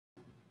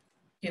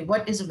Okay,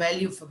 what is the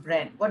value of a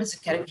brand? What is the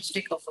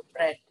characteristic of a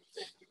brand?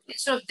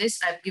 Instead of this,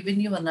 I've given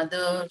you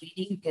another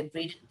reading. You can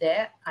read it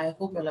there. I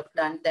hope you'll have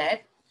done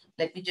that.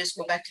 Let me just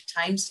go back to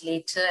times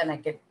later and I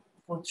can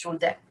go through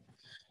that.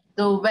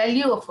 The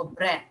value of a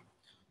brand.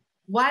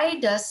 Why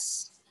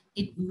does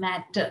it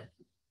matter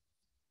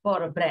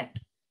for a brand?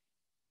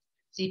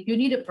 See, if you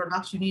need a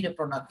product, you need a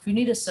product. If you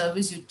need a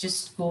service, you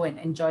just go and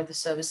enjoy the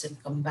service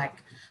and come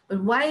back.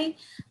 But why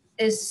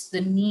is the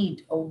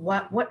need, or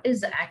what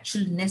is the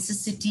actual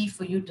necessity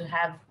for you to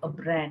have a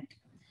brand?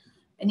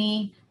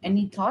 Any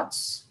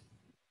thoughts?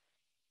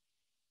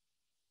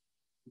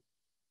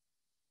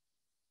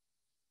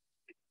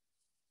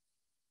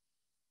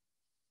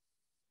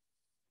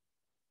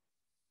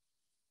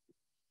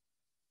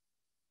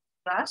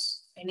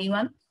 Class?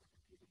 Anyone?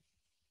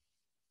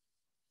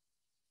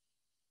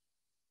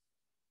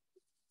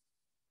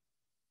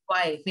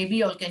 Why? Maybe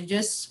you all can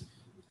just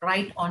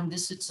write on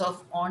this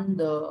itself, on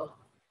the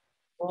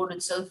board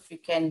itself. You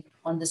can,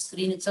 on the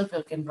screen itself,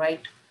 you can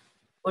write.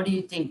 What do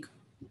you think?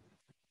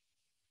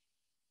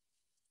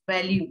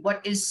 Value.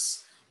 What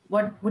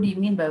do you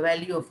mean by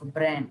value of a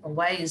brand? Or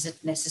why is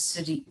it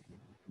necessary?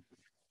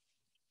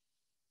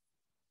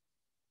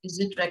 Is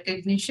it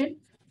recognition?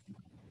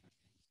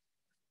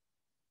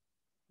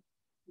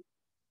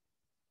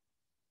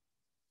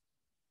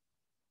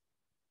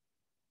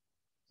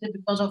 Is it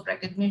because of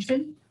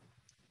recognition?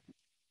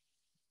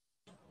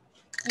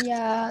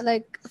 Yeah,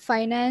 like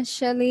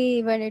financially,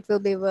 even it will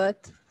be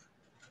worth.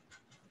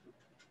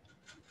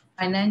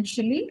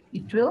 Financially,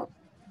 it will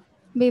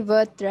Be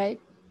worth,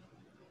 right?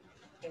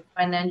 be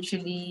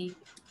financially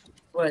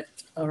worth.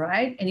 All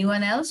right.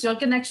 Anyone else? You all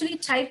can actually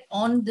type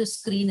on the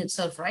screen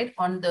itself, right?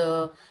 On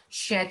the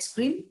shared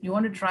screen. You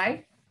want to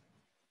try?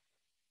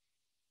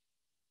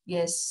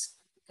 Yes,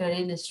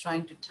 Karin is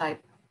trying to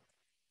type.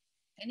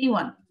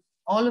 Anyone?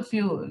 All of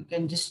you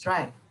can just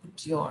try.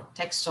 Put your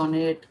text on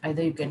it.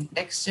 Either you can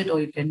text it or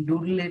you can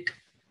doodle it.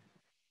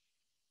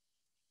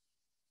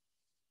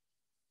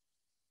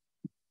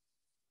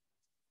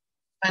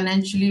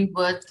 Financially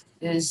worth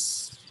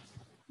is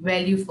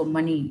value for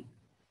money,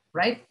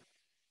 right?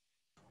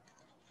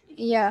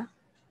 Yeah.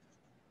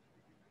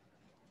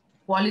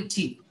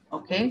 Quality.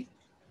 Okay.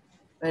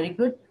 Very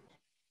good.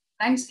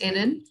 Thanks,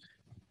 Erin.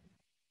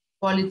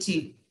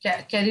 Quality.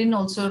 Karen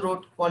also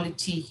wrote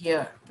quality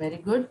here. Very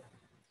good.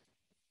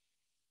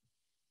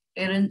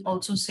 Erin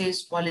also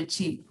says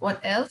quality. What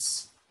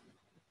else?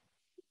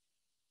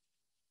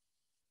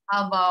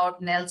 How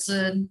about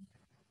Nelson,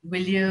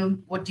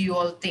 William? What do you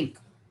all think?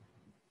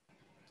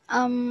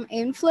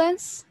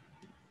 Influence.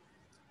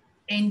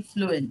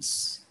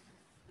 Influence.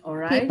 All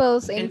right.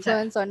 People's You can type.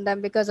 influence on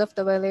them because of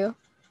the value.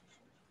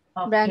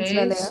 Brand's Okay.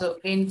 value. So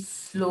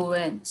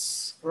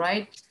influence,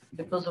 right?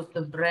 Because of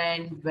the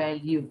brand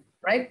value,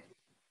 right?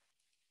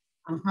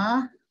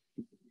 Uh-huh.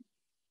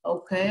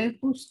 Okay.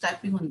 Who's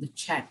typing on the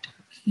chat?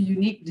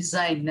 Unique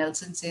design.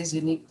 Nelson says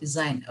unique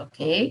design.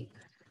 Okay.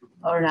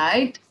 All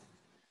right.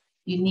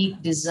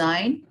 Unique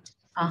design.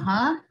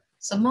 Uh-huh.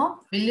 Some more?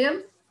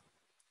 William?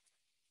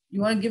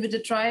 You want to give it a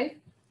try?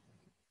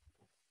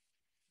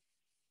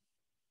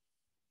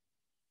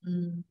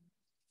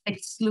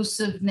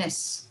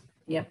 Exclusiveness.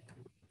 Yep.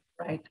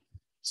 Right.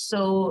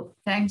 So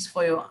thanks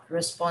for your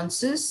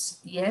responses.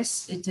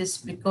 Yes, it is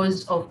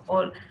because of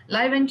all.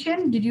 Live and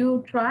Chen, did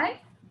you try?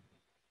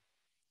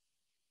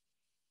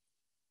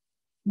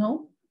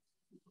 No?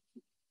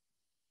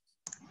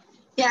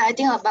 Yeah, I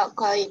think about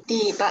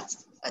quality, but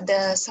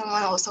the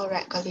someone also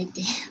write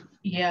quality.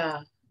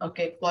 Yeah.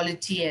 Okay.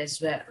 Quality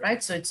as well,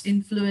 right? So it's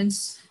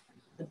influence,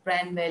 the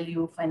brand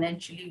value,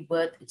 financially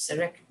worth, it's a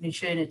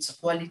recognition, it's a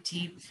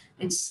quality,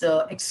 it's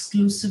the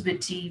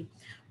exclusivity,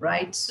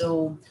 right?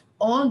 So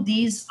all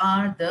these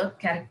are the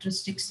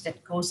characteristics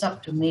that goes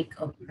up to make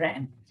a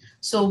brand.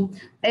 So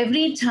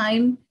every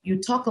time you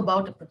talk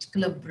about a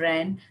particular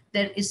brand,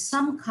 there is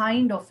some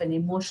kind of an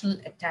emotional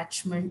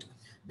attachment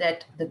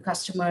that the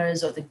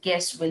customers or the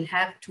guests will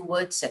have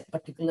towards that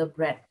particular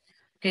brand.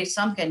 Okay,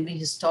 some can be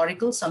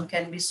historical, some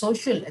can be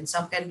social, and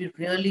some can be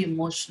really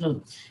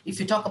emotional. If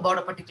you talk about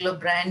a particular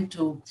brand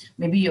to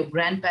maybe your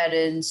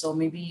grandparents or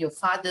maybe your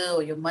father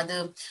or your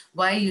mother,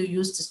 why you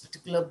use this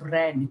particular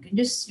brand,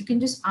 you can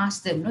just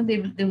ask them. No, they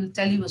will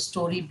tell you a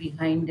story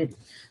behind it.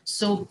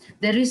 So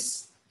there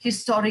is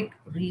historic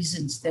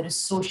reasons, there is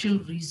social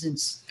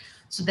reasons.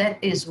 So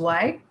that is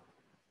why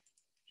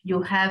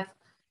you have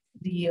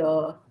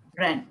the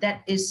brand.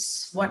 That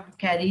is what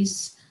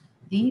carries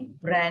the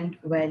brand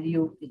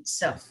value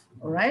itself.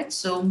 All right.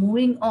 So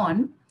moving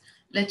on,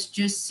 let's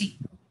just see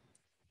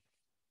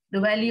the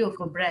value of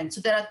a brand.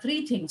 So there are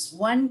three things.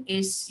 One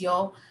is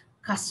your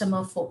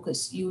customer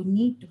focus. You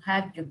need to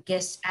have your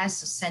guests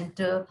as the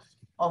center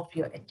of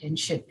your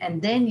attention.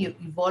 And then you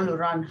evolve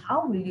around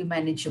how will you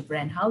manage your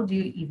brand? How do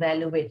you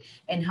evaluate?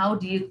 And how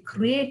do you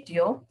create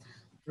your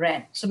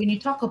brand? So when you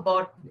talk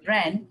about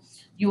brand,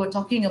 you are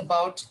talking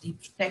about the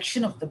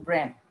protection of the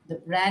brand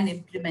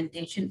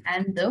implementation,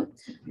 and the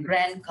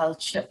brand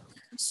culture.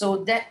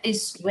 So that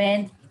is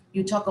when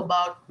you talk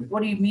about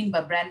what do you mean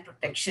by brand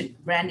protection,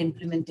 brand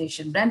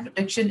implementation. Brand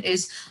protection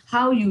is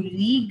how you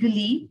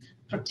legally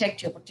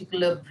protect your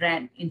particular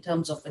brand in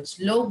terms of its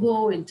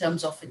logo, in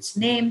terms of its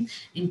name,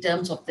 in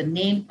terms of the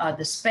name,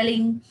 the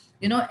spelling.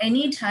 You know,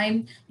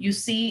 anytime you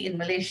see in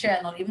Malaysia,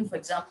 or even for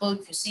example,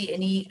 if you see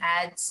any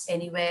ads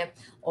anywhere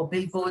or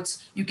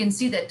billboards, you can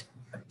see that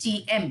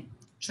TM,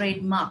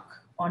 trademark,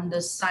 on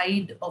the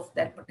side of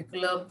that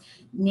particular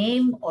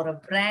name or a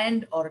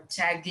brand or a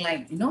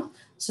tagline, you know.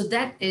 So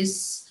that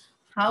is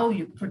how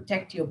you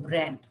protect your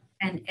brand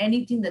and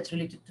anything that's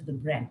related to the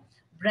brand.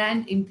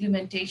 Brand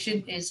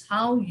implementation is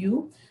how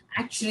you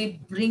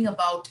actually bring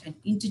about and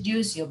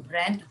introduce your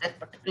brand to that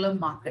particular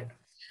market.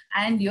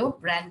 And your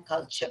brand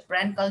culture.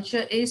 Brand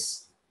culture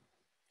is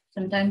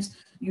sometimes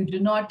you do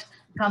not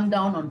come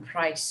down on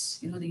price.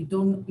 You know,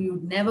 you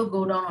never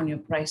go down on your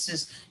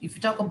prices. If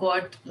you talk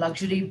about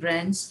luxury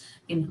brands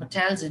in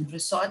hotels and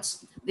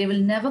resorts, they will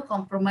never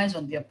compromise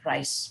on their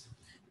price.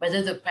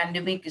 Whether the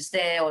pandemic is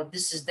there or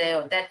this is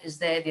there or that is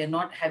there, they're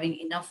not having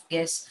enough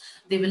guests,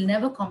 they will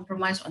never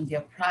compromise on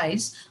their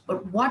price.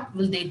 But what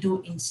will they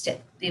do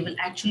instead? They will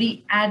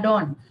actually add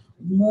on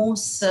more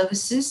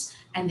services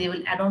and they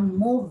will add on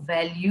more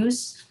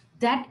values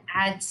that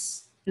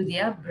adds to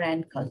their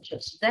brand culture.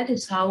 So that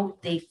is how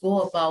they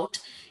go about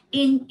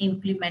in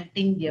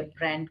implementing their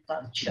brand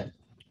culture,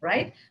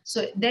 right?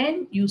 So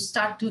then you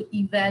start to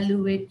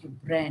evaluate your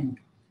brand,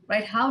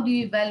 right? How do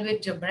you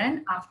evaluate your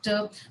brand?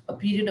 After a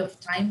period of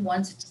time,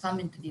 once it's come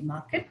into the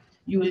market,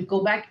 you will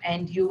go back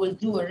and you will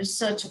do a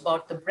research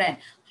about the brand,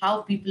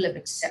 how people have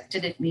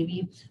accepted it.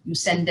 Maybe you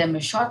send them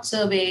a short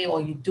survey or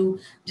you do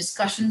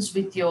discussions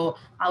with your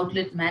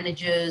outlet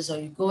managers, or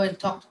you go and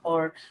talk,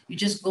 or you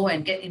just go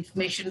and get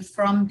information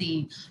from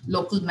the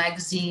local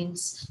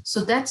magazines.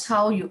 So that's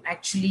how you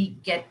actually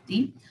get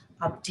the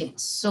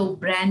updates. So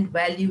brand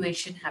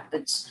valuation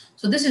happens.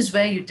 So this is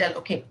where you tell,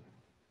 okay,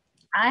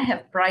 I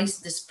have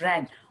priced this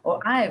brand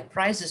or I have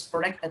priced this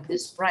product at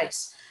this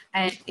price.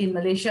 And in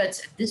Malaysia,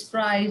 it's at this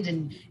price.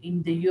 And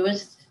in the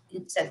US,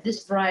 it's at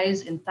this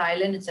price. In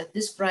Thailand, it's at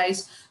this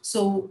price.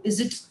 So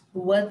is it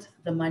worth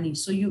the money?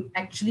 So you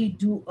actually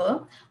do a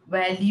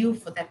value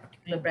for that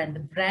particular brand. The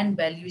brand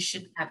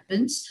valuation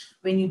happens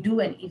when you do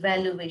an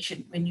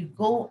evaluation, when you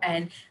go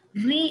and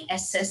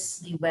reassess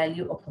the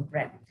value of a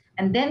brand.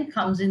 And then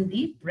comes in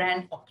the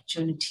brand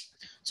opportunity.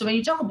 So when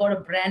you talk about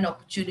a brand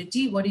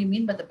opportunity, what do you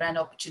mean by the brand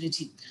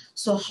opportunity?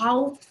 So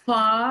how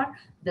far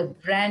the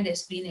brand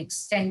has been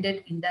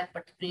extended in that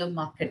particular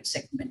market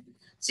segment.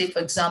 Say, for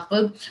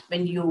example,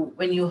 when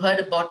you heard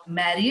about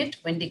Marriott,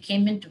 when they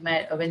came into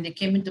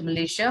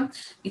Malaysia,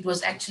 it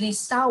was actually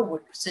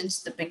Starwood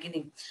since the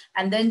beginning,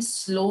 and then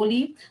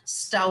slowly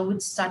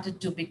Starwood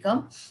started to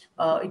become.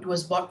 It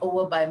was bought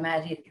over by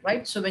Marriott,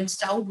 right? So when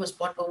Starwood was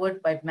bought over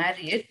by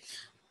Marriott,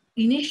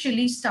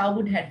 initially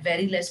Starwood had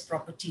very less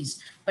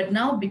properties, but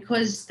now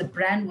because the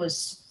brand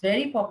was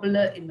very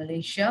popular in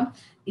Malaysia,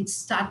 it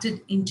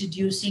started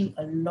introducing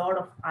a lot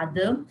of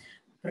other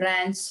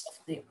brands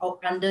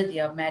under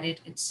their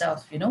Marriott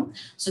itself, you know.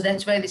 So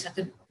that's why they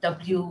started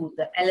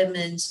the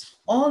Elements.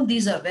 All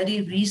these are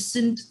very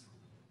recent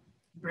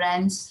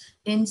brands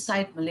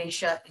inside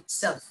Malaysia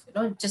itself, you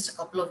know, just a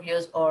couple of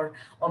years or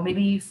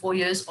maybe 4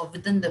 years, or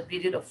within the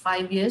period of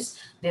 5 years,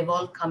 they've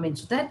all come in.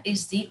 So that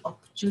is the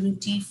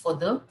opportunity for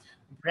the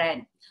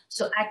brand.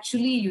 So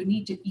actually you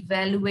need to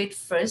evaluate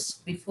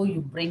first before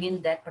you bring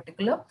in that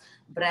particular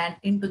brand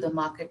into the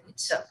market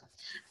itself.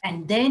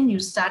 And then you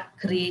start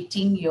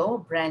creating your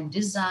brand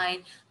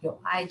design, your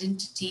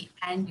identity,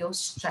 and your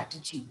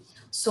strategy.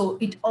 So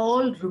it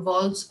all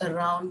revolves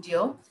around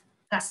your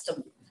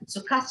customer.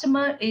 So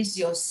customer is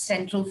your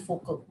central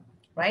focal,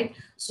 right?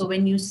 So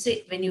when you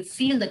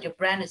feel that your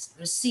brand is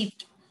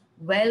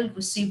well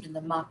received in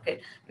the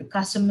market, your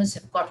customers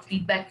have got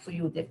feedback for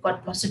you, they've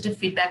got positive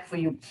feedback for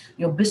you,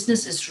 your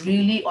business is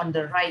really on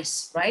the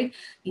rise, right?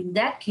 In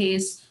that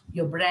case,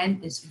 your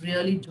brand is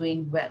really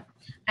doing well.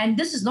 And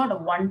this is not a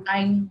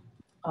one-time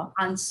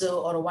answer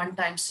or a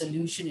one-time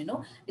solution, you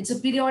know, it's a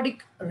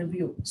periodic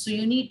review. So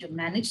you need to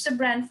manage the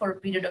brand for a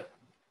period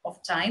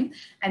of time,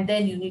 and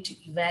then you need to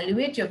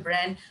evaluate your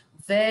brand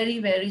very,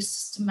 very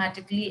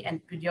systematically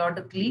and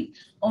periodically.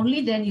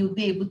 Only then you'll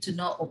be able to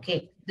know,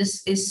 okay,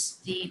 this is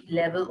the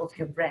level of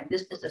your brand,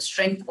 this is the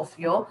strength of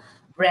your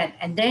brand.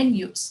 And then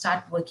you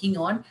start working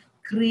on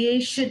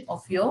creation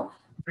of your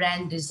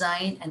brand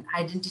design and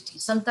identity.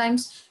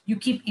 Sometimes you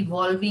keep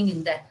evolving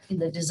in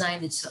the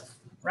design itself,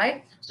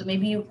 right? So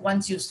maybe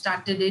once you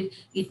started it,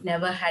 it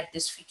never had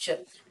this feature.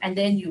 And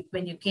then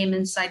when you came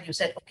inside, you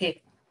said,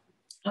 okay,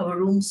 our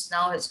rooms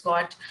now has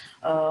got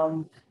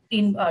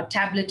in a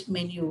tablet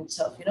menu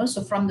itself, you know,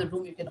 so from the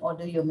room you can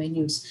order your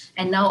menus.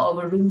 And now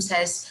our rooms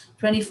has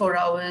 24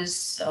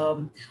 hours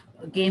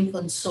game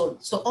console.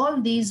 So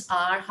all these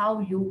are how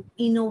you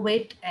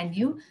innovate and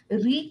you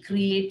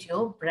recreate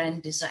your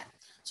brand design.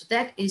 So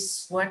that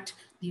is what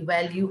the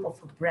value of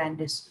a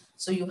brand is.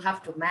 So you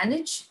have to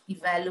manage,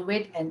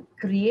 evaluate, and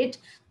create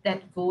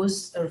that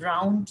goes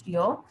around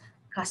your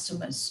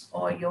customers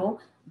or your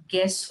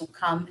guests who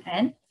come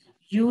and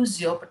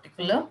use your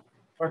particular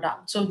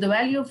product. So the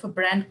value of a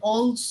brand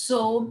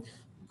also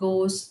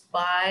goes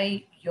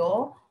by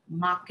your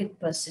market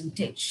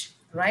percentage,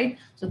 right?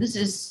 So this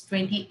is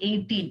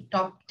 2018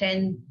 top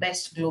 10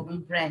 best global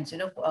brands,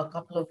 a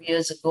couple of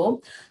years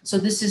ago. So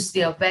this is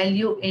their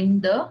value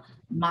in the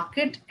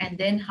market, and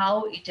then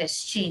how it has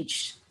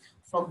changed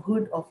for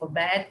good or for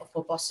bad or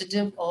for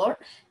positive, or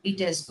it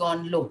has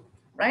gone low,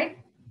 right?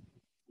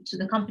 So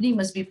the company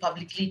must be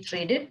publicly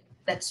traded.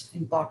 That's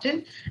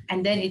important.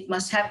 And then it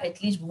must have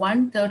at least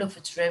 1/3 of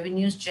its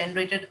revenues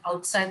generated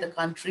outside the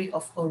country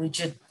of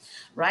origin,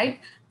 right?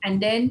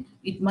 And then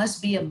it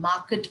must be a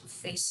market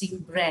facing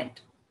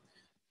brand.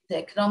 The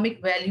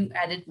economic value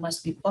added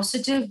must be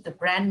positive. The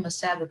brand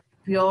must have a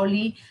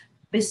purely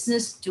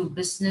business to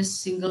business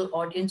single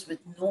audience with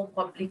no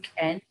public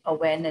and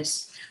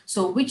awareness.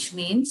 So which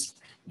means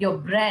your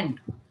brand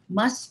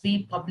must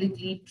be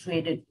publicly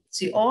traded.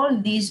 See, all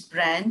these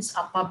brands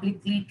are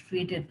publicly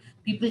traded.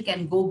 People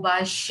can go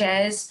buy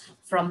shares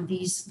from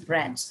these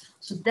brands.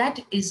 So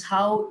that is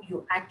how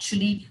you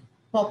actually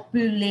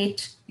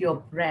populate your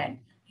brand.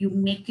 You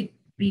make it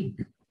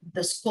big,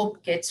 the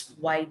scope gets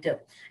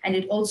wider. And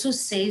it also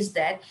says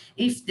that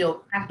if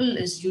the Apple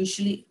is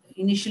usually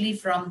initially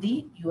from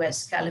the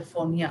US,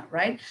 California,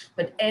 right?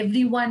 But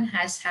everyone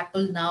has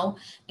Apple now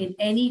in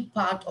any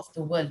part of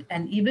the world.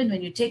 And even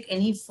when you take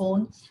any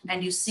phone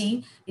and you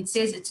see, it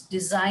says it's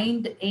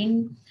designed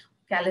in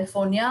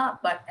California,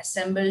 but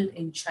assembled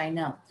in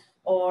China.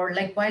 Or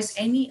likewise,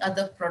 any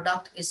other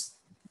product is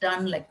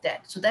done like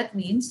that. So that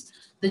means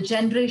the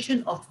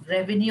generation of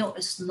revenue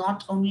is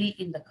not only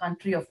in the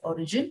country of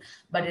origin,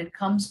 but it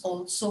comes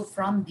also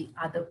from the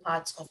other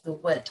parts of the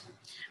world.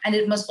 And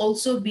it must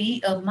also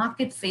be a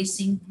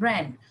market-facing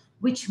brand,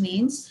 which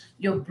means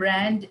your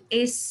brand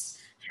is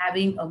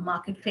having a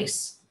market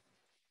face.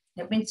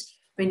 That means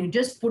when you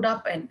just put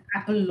up an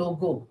Apple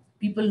logo,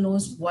 people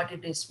knows what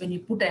it is. When you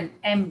put an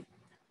M,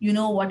 you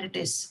know what it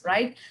is,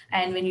 right?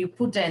 And when you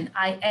put an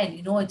IN,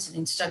 you know it's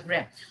an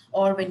Instagram.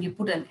 Or when you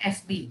put an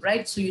FB,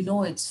 right? So you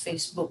know it's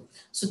Facebook.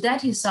 So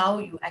that is how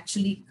you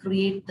actually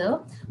create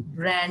the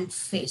brand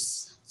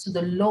face. So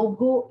the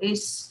logo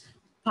is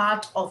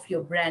part of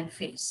your brand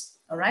face,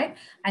 all right?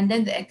 And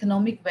then the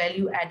economic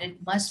value added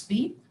must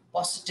be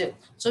positive.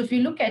 So if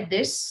you look at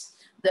this,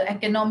 the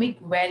economic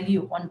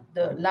value on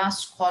the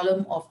last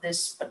column of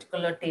this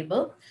particular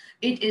table,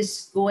 it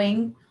is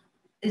going,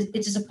 it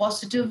is a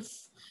positive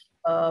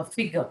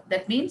figure.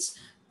 That means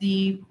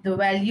the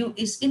value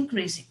is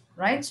increasing,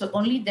 right? So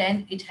only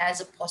then it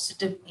has a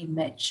positive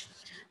image.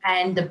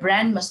 And the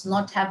brand must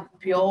not have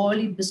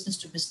purely business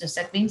to business.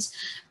 That means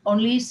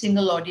only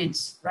single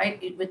audience, right?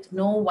 With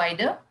no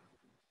wider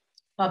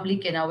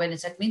public and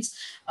awareness. That means,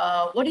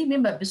 what do you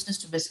mean by business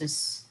to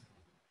business?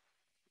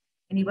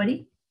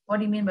 Anybody? What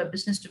do you mean by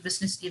business to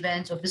business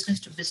events or business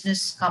to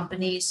business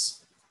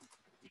companies?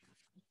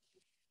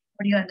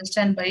 What do you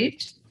understand by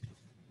it?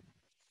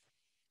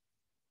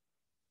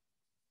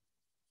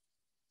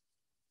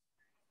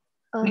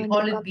 We The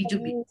call it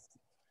B2B.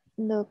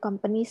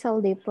 companies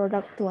sell their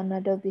product to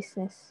another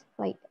business,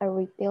 like a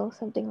retail,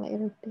 something like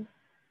retail.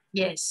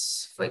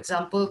 Yes. For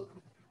example,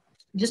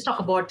 just talk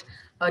about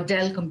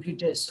Dell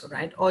computers,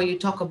 right? Or you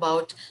talk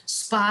about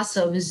spa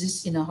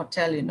services in a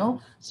hotel,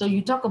 So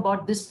you talk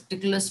about this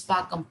particular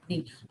spa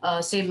company,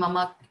 say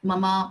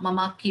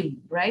Mama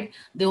Kim, right?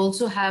 They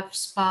also have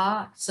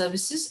spa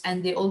services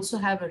and they also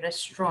have a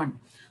restaurant.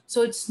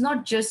 So it's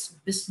not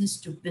just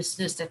business to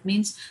business. That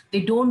means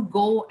they don't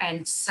go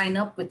and sign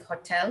up with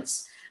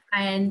hotels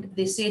and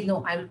they say,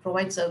 no, I will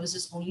provide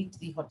services only to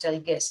the hotel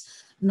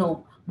guests.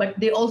 No, but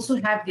they also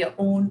have their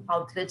own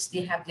outlets.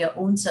 They have their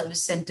own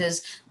service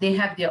centers. They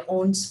have their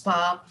own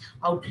spa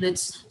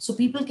outlets. So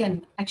people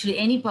can actually,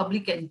 any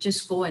public can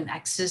just go and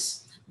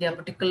access their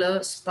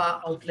particular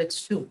spa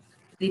outlets too.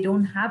 They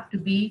don't have to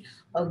be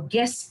a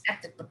guest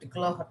at that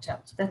particular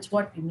hotel. So that's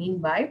what we mean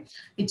by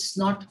it's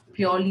not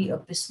purely a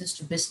business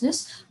to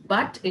business,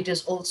 but it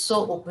is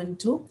also open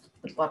to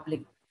the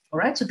public. All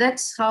right. So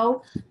that's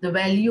how the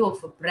value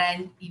of a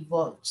brand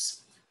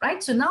evolves,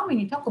 right? So now when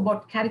you talk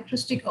about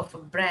characteristic of a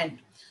brand,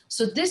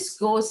 so this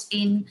goes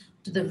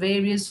into the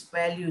various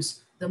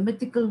values, the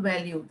mythical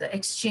value, the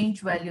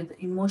exchange value, the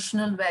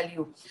emotional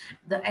value,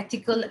 the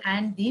ethical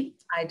and the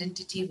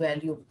identity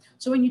value.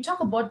 So when you talk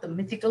about the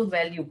mythical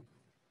value,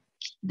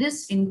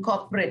 this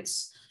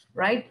incorporates,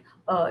 right,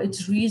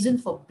 its reason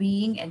for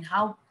being and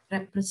how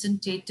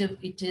representative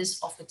it is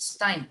of its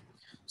time.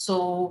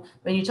 So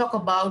when you talk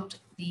about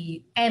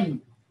the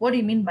M, what do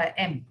you mean by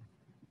M?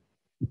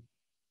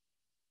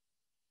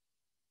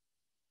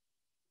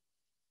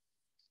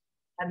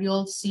 Have you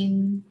all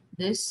seen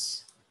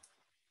this?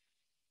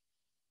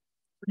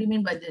 What do you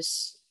mean by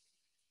this?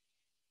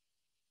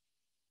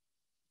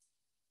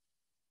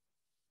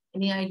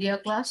 Any idea,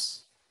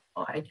 class?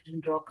 Oh, I didn't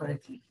draw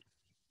correctly.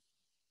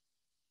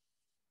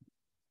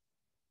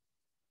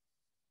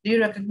 Do you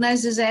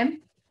recognize this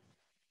M?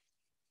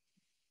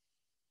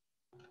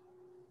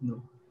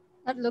 No.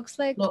 That looks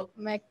like No.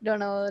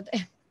 McDonald's.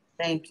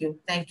 Thank you.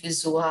 Thank you,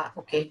 Zuha.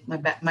 Okay,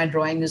 my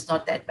drawing is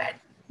not that bad.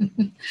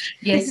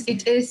 Yes,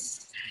 it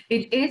is.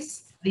 It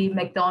is the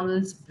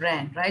McDonald's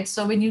brand, right?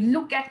 So when you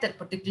look at that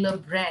particular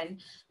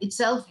brand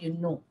itself, you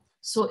know.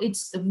 So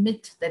it's the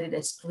myth that it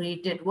has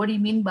created. What do you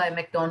mean by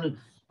McDonald's?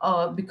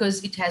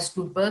 Because it has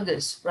good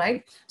burgers,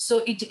 right? So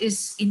it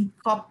is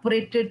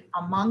incorporated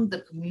among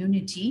the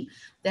community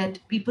that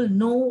people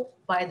know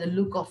by the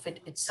look of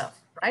it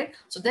itself, right?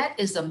 So that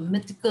is a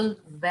mythical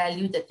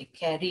value that they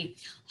carry.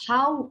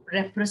 How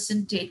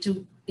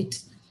representative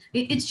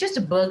it's just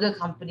a burger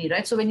company,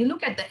 right? So when you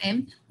look at the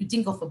M, you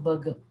think of a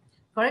burger,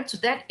 correct? So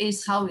that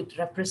is how it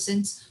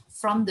represents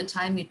from the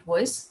time it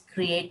was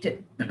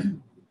created.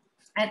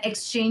 And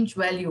exchange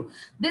value,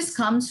 this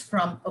comes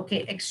from,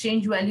 okay,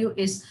 exchange value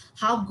is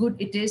how good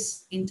it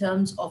is in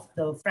terms of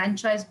the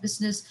franchise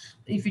business.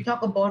 If you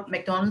talk about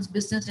McDonald's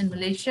business in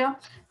Malaysia,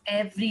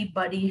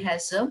 everybody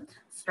has a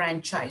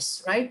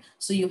franchise, right?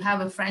 So you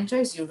have a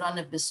franchise, you run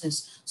a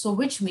business, so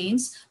which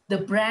means the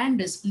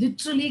brand is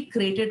literally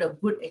created a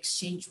good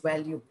exchange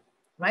value,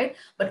 right?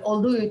 But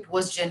although it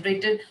was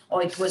generated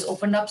or it was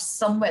opened up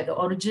somewhere, the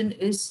origin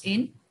is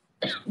in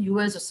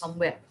US or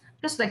somewhere,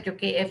 just like your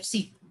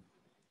KFC.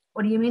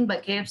 What do you mean by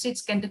KFC?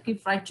 It's Kentucky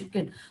Fried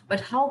Chicken. But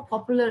how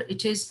popular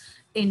it is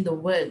in the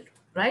world,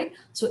 right?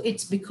 So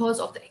it's because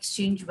of the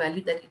exchange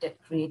value that it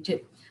had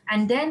created.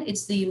 And then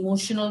it's the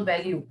emotional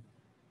value.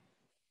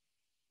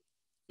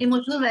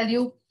 Emotional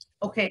value,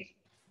 okay,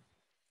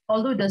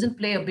 although it doesn't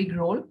play a big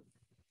role,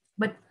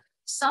 but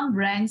some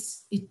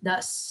brands it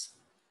does.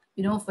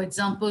 You know, for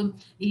example,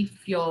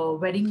 if your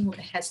wedding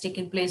has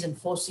taken place in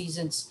Four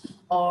Seasons,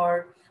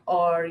 or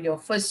your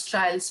first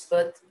child's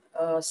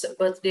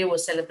birthday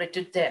was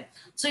celebrated there,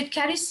 so it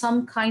carries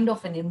some kind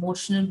of an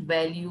emotional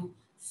value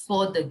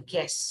for the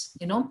guests,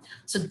 you know.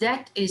 So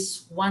that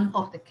is one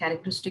of the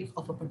characteristic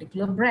of a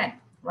particular brand,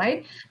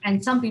 right?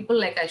 And some people,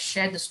 like I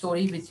shared the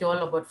story with you all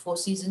about Four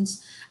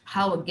Seasons,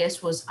 how a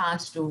guest was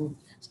asked to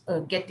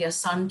get their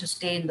son to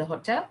stay in the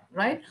hotel,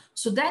 right?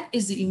 So that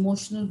is the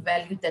emotional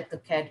value that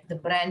the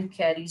brand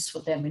carries for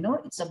them. You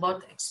know, it's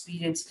about the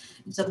experience,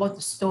 it's about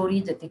the story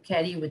that they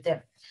carry with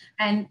them.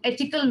 And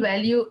ethical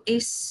value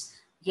is,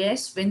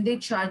 yes, when they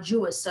charge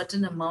you a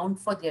certain amount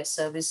for their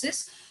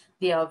services,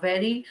 they are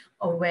very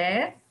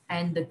aware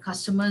and the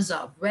customers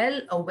are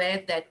well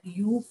aware that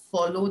you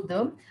follow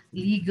the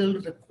legal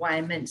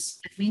requirements.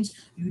 That means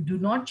you do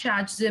not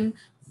charge them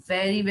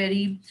very,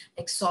 very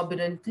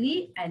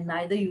exorbitantly, and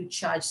neither you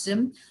charge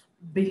them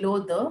below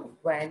the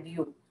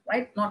value,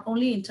 right? Not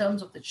only in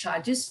terms of the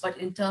charges, but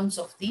in terms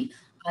of the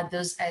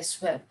others as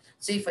well.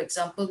 Say, for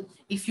example,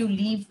 if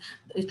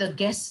the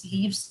guest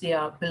leaves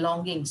their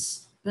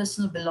belongings,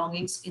 personal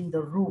belongings in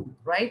the room,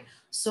 right?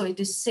 So it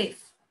is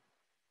safe.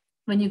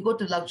 When you go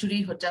to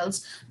luxury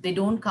hotels, they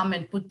don't come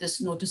and put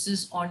this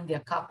notices on their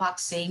car park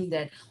saying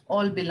that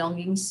all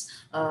belongings,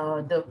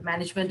 the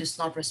management is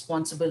not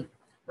responsible,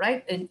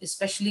 right? And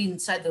especially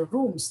inside the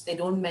rooms, they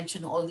don't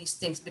mention all these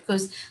things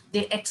because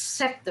they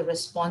accept the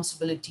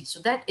responsibility.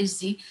 So that is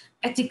the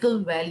ethical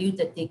value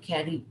that they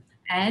carry.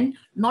 And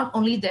not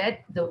only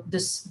that,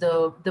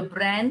 the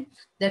brand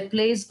that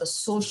plays a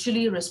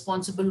socially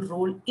responsible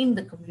role in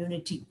the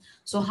community.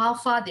 So how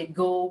far they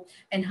go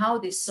and how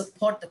they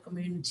support the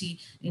community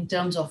in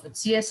terms of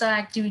its CSR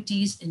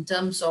activities, in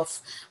terms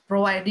of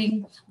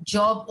providing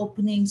job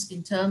openings,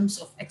 in terms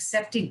of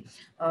accepting,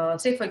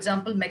 say for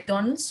example,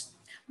 McDonald's,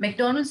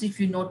 if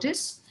you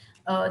notice,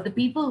 the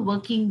people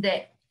working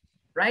there,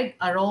 right,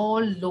 are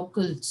all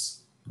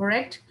locals,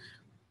 correct?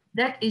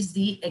 That is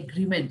the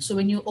agreement. So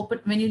when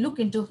you look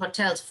into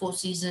hotels, Four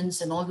Seasons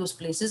and all those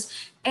places,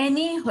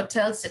 any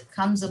hotels that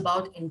comes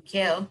about in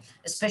KL,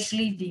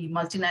 especially the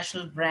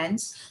multinational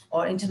brands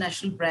or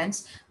international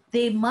brands,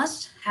 they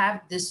must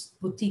have this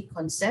boutique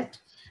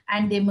concept,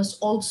 and they must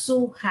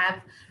also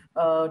have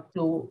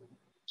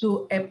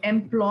to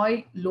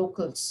employ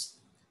locals.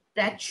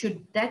 That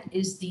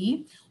is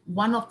the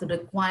one of the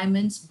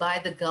requirements by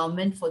the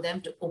government for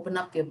them to open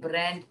up their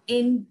brand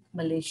in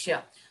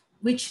Malaysia,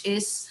 which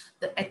is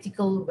the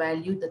ethical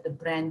value that the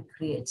brand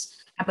creates.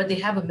 But they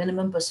have a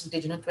minimum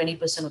percentage,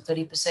 20% or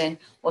 30%,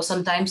 or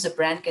sometimes the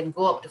brand can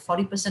go up to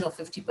 40% or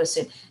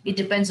 50%. It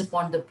depends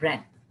upon the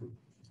brand.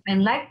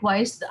 And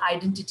likewise, the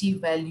identity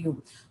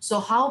value. So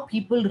how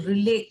people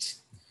relate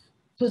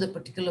to the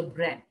particular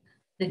brand,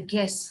 the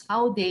guests,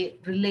 how they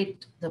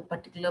relate to the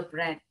particular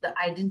brand, the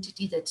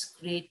identity that's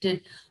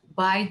created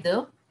by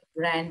the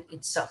brand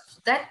itself.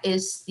 That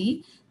is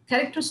the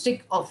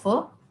characteristic of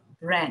a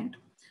brand.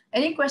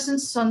 Any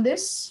questions on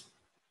this?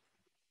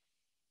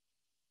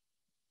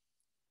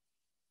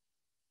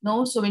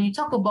 No. So when you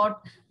talk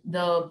about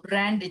the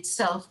brand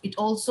itself, it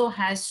also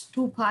has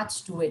two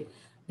parts to it,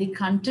 the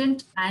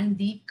content and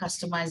the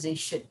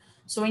customization.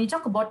 So when you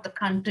talk about the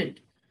content,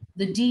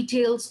 the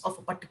details of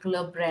a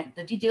particular brand,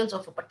 the details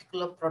of a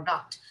particular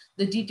product,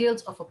 the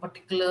details of a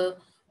particular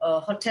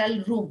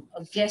hotel room,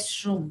 a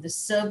guest room, the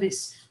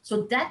service.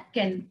 So that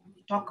can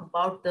talk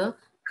about the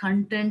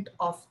content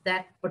of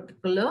that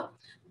particular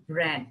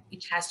brand.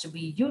 It has to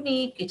be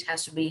unique, it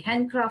has to be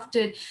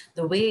handcrafted,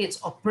 the way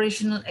it's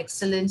operational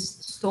excellence,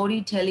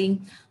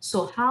 storytelling.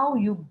 So how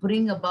you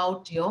bring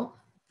about your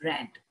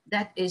brand,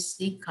 that is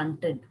the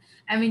content.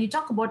 And when you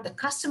talk about the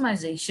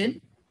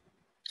customization,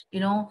 you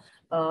know,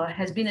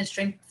 has been a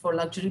strength for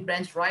luxury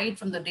brands right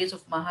from the days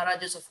of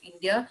Maharajas of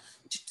India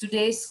to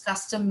today's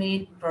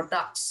custom-made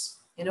products.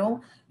 You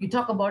know, you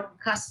talk about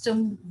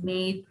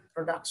custom-made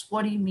products.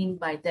 What do you mean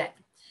by that?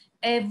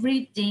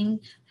 Everything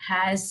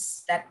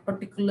has that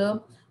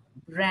particular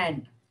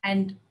brand,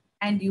 and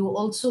you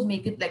also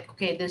make it like,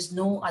 okay, there's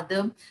no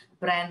other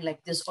brand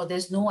like this, or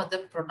there's no other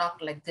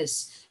product like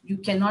this. You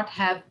cannot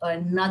have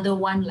another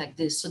one like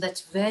this. So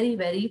that's very,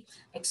 very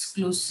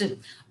exclusive.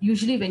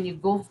 Usually when you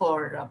go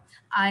for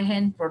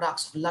high-end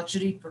products,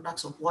 luxury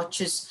products, or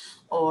watches,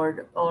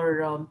 or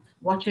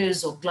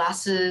watches or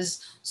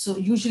glasses, so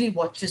usually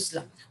watches,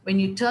 when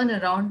you turn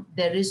around,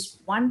 there is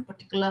one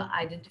particular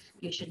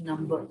identification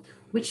number,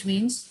 which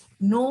means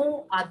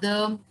no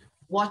other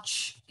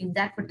watch in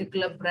that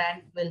particular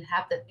brand will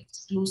have that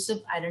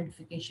exclusive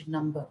identification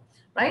number,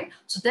 right?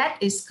 So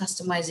that is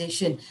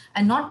customization.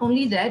 And not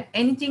only that,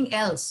 anything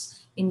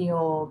else in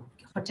your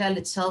hotel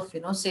itself,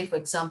 you know, say for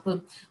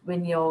example,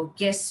 when your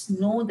guests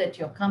know that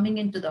you're coming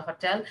into the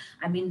hotel,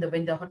 I mean,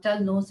 when the hotel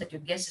knows that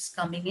your guest is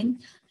coming in,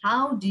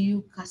 how do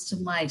you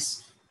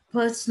customize,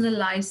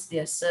 personalize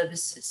their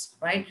services,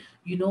 right?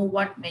 You know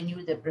what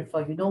menu they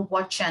prefer, you know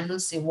what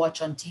channels they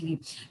watch on TV,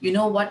 you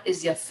know what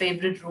is their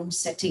favorite room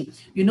setting,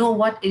 you know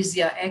what is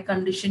their air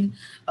condition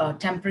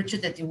temperature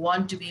that they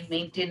want to be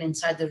maintained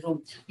inside the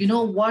room, you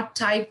know what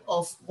time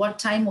of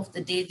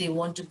the day they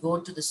want to go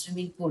to the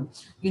swimming pool,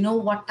 you know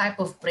what type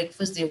of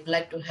breakfast they would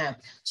like to have.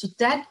 So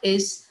that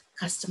is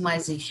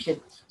customization.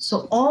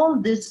 So all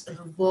this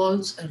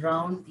revolves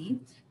around the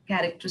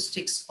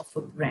characteristics of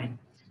a brand.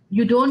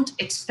 You don't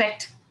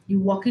expect, you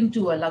walk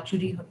into a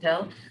luxury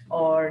hotel,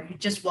 or you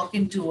just walk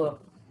into a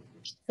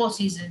Four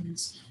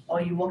Seasons,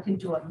 or you walk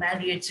into a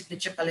Marriott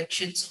Signature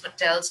Collections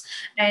hotels,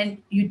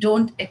 and you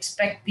don't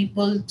expect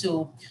people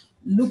to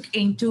look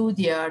into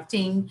their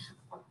thing,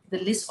 the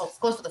list. Of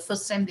course, for the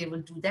first time they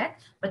will do that,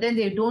 but then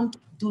they don't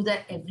do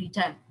that every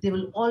time. They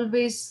will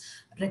always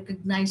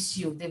recognize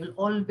you. They will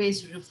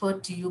always refer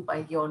to you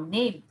by your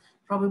name.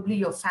 Probably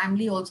your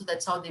family also,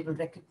 that's how they will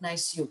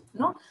recognize you.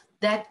 No,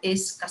 that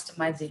is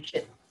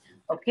customization.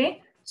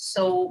 Okay,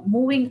 so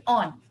moving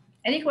on.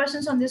 Any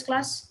questions on this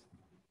class?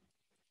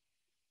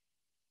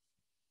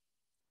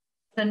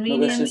 No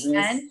Convenience questions,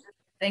 Miss. and,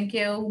 thank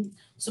you.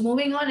 So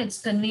moving on,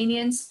 it's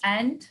convenience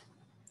and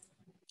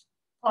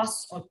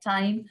cost or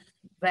time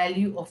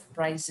value of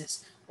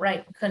prices,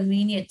 right?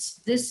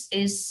 Convenience. This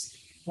is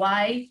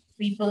why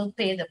people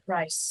pay the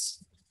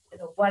price. You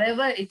know,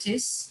 whatever it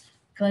is,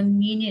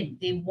 convenient.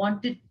 They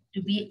want it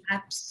to be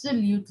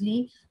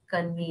absolutely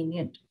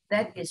convenient.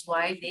 That is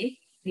why they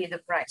pay the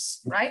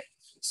price, right?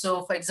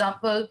 So for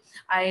example,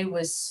 I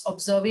was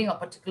observing a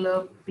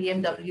particular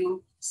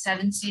BMW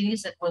 7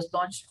 Series that was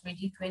launched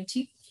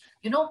 2020.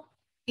 You know,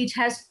 it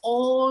has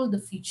all the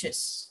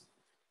features.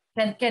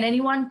 Can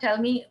anyone tell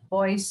me,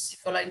 boys,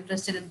 if you're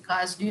interested in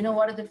cars, do you know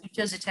what are the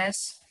features it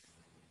has?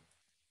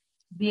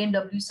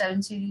 BMW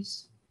 7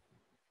 Series.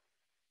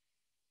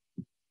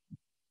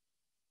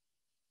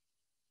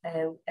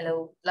 Hello,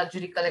 hello,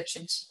 luxury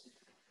collections.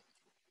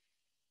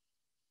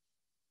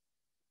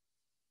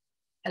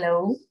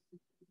 Hello.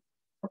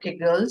 Okay,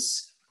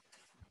 girls.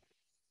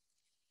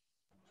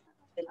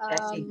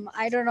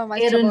 I don't know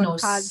much Aaron about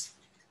knows. cars.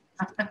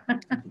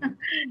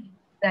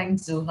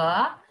 Thanks,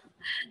 Zuha.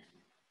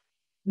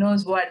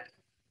 Knows what?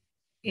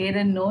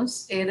 Aaron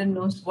knows. Aaron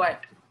knows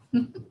what?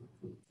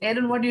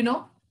 Aaron, what do you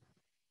know?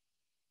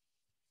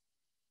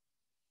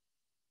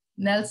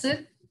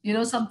 Nelson, you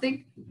know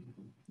something?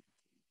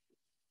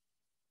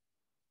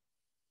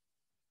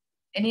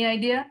 Any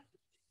idea?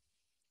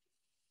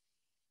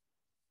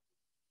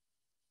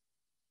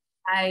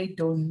 I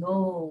don't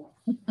know.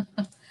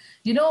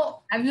 You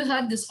know, have you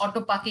heard this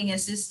auto parking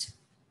assist?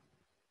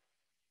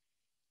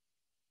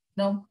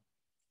 No?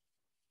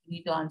 You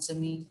need to answer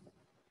me.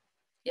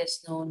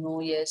 Yes, no, no,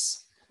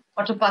 yes.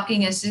 Auto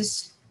parking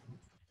assist?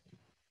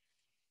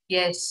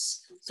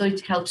 Yes. So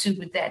it helps you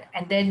with that.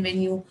 And then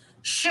when you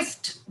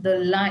shift the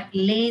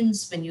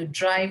lanes, when you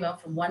drive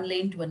from one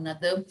lane to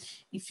another,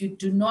 if you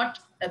do not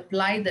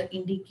apply the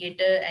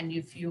indicator and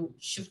if you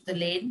shift the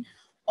lane,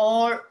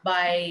 or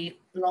by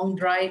long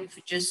drive, if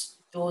you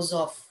just doze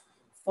off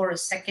for a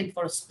second,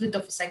 for a split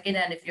of a second,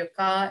 and if your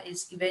car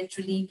is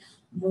eventually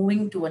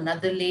moving to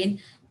another lane,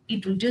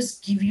 it will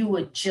just give you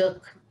a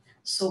jerk.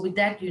 So with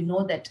that, you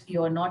know that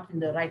you're not in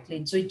the right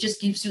lane. So it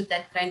just gives you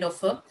that kind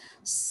of a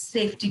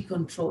safety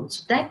control.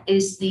 So that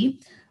is the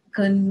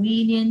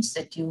convenience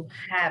that you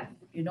have,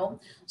 you know.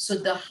 So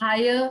the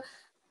higher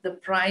the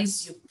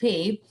price you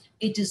pay,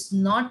 it is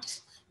not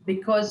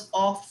because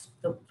of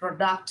the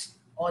product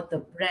or the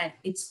brand.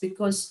 It's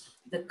because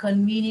the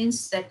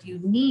convenience that you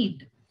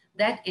need.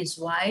 That is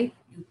why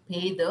you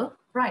pay the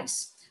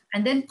price.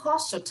 And then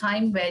cost or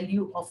time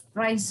value of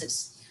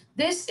prices.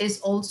 This is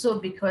also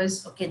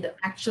because, okay, the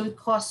actual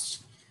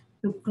cost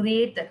to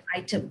create that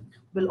item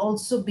will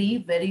also be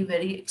very,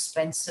 very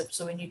expensive.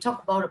 So when you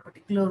talk about a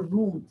particular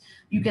room,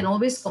 you can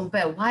always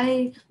compare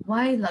why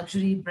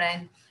luxury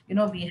brand. You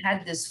know, we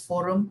had this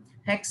forum,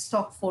 Hex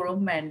Talk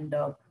Forum, and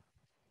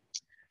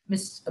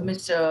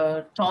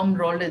Mr. Tom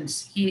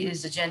Rollins. He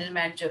is the general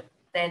manager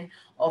then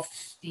of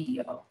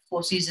the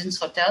Four Seasons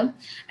Hotel,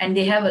 and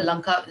they have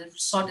a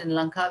resort in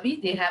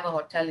Langkawi. They have a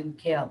hotel in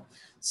KL.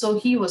 So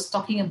he was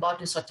talking about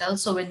his hotel.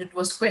 So when it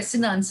was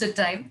question answer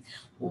time,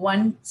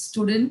 one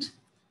student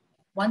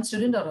or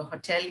a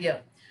hotelier,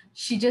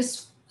 she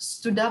just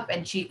stood up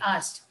and she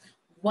asked,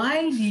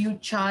 why do you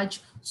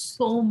charge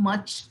so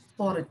much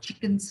for a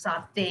chicken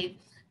satay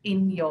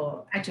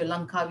at your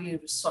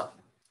Langkawi resort?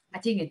 I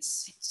think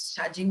it's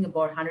charging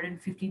about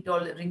 $150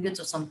 ringgits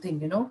or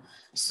something, you know.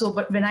 So,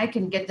 but when I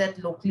can get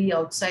that locally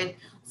outside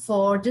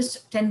for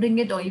just 10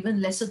 ringgit or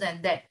even lesser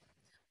than that.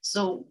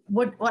 So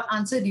what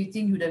answer do you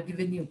think he would have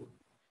given you?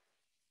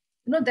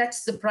 You know,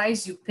 that's the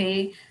price you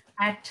pay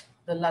at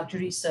the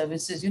luxury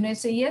services. You know,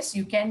 say, yes,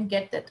 you can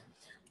get that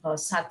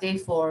satay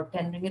for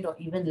 10 ringgit or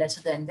even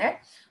lesser than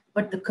that.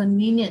 But the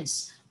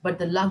convenience, but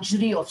the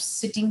luxury of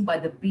sitting by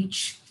the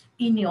beach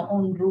in your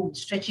own room,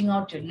 stretching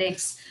out your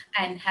legs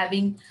and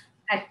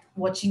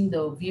watching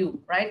the view,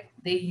 right?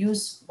 They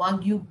use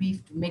Wagyu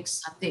beef to make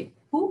satay.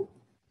 Who?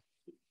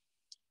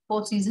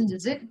 Four Seasons,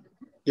 is it?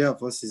 Yeah,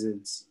 Four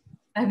Seasons.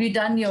 Have you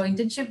done your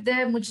internship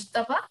there,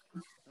 Mujtaba?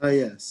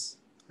 Yes,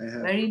 I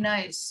have. Very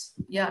nice.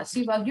 Yeah,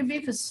 see, Wagyu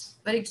beef is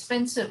very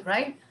expensive,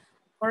 right?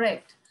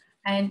 Correct.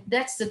 And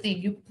that's the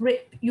thing.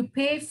 You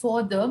pay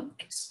for the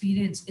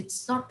experience.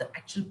 It's not the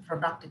actual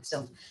product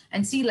itself.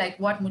 And see, like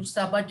what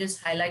Mujtaba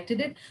just highlighted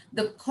it,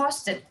 the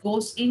cost that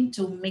goes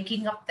into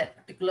making up that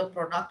particular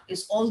product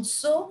is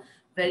also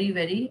very,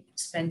 very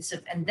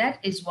expensive. And that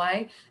is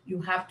why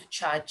you have to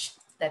charge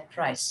that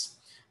price.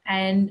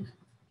 And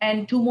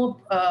two more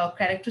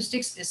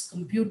characteristics is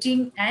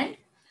computing and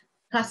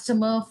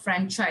customer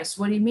franchise.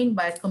 What do you mean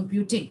by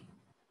computing?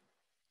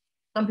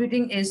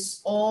 Computing is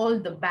all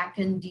the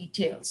backend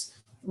details.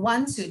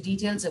 Once your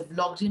details have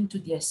logged into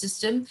their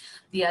system,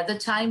 the other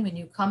time when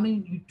you come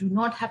in, you do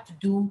not have to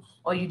do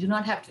or you do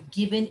not have to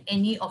give in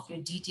any of your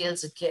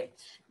details again.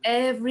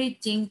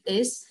 Everything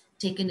is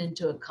taken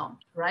into account,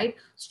 right?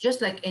 So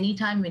just like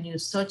anytime when you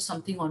search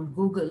something on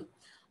Google,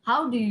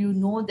 how do you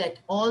know that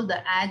all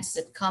the ads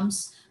that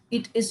comes,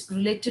 it is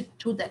related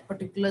to that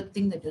particular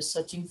thing that you're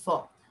searching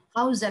for?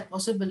 How is that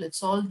possible?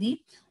 It's all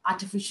the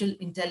artificial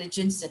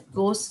intelligence that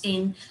goes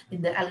in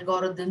the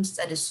algorithms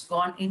that is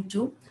gone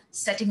into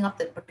setting up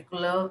that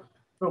particular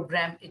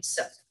program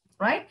itself,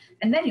 right?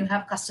 And then you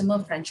have customer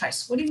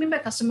franchise. What do you mean by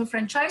customer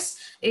franchise?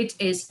 It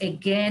is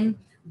again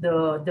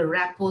the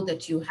rapport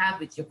that you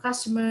have with your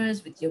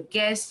customers, with your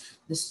guests,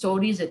 the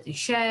stories that they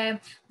share,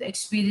 the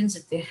experience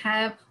that they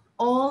have.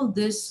 All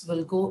this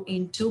will go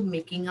into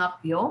making up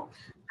your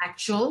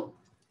actual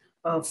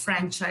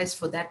franchise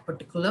for that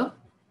particular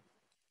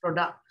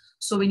product.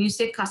 So when you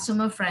say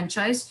customer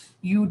franchise,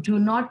 you do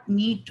not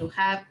need to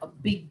have a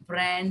big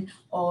brand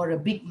or a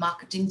big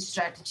marketing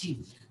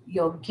strategy.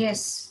 Your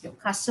guests, your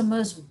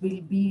customers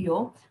will be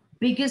your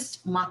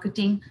biggest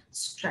marketing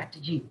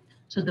strategy.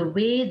 So the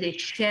way they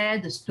share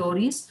the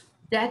stories,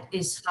 that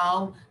is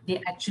how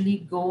they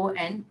actually go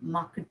and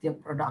market their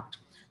product.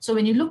 So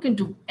when you look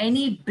into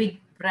any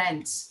big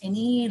brands,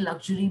 any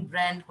luxury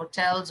brand,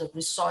 hotels or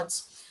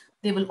resorts,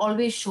 they will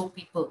always show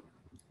people,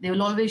 they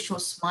will always show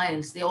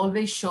smiles, they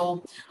always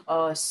show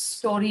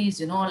stories,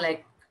 you know,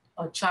 like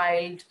a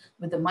child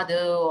with a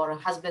mother or a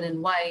husband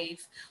and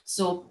wife.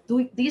 So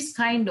these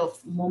kind of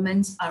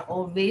moments are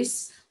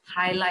always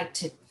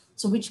highlighted,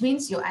 so which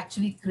means you're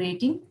actually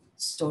creating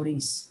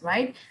stories,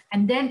 right?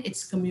 And then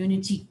it's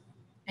community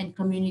and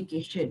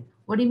communication.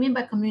 What do you mean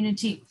by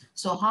community?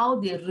 So how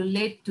they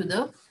relate to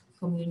the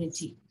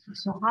community,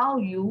 so how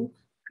you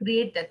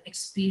create that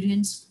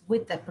experience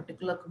with that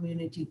particular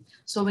community.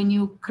 So when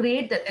you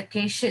create the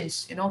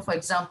occasions, you know, for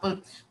example,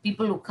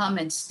 people who come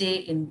and stay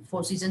in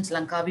Four Seasons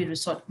Langkawi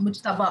Resort,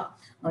 Mujtaba,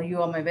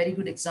 you are my very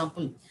good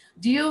example.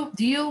 Do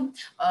you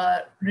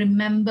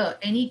remember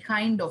any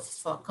kind of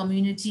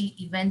community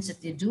events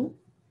that they do?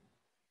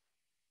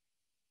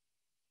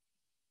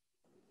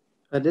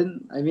 I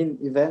mean,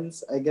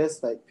 events, I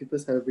guess, like people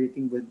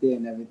celebrating birthday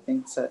and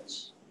everything,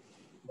 such.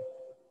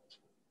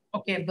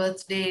 Okay,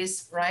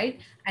 birthdays,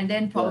 right? And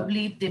then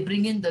probably they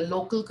bring in the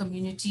local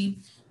community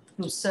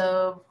to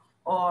serve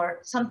or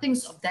some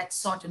things of that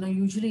sort. You know,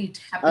 usually it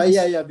happens.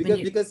 Yeah,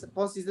 because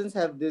Four Seasons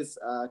have this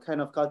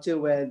kind of culture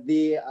where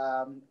they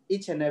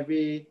each and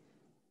every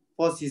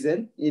Four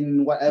Season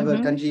in whatever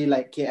country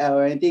like KL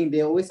or anything,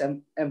 they always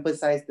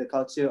emphasize the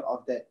culture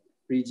of that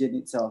region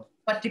itself.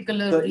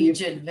 Particular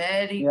region,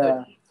 very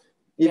good.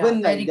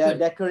 Even like their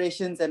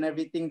decorations and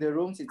everything, the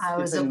rooms,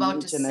 it's different in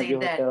each and every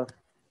hotel.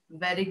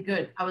 Very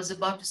good. I was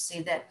about to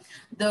say that.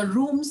 The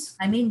rooms,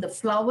 I mean, the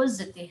flowers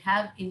that they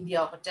have in their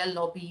hotel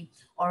lobby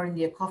or in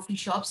their coffee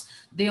shops,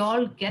 they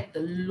all get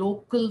the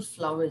local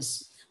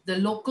flowers. the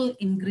local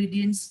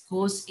ingredients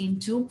goes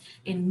into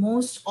in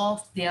most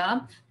of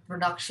their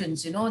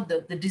productions, you know,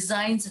 the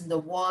designs in the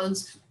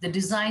walls, the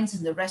designs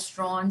in the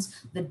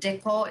restaurants, the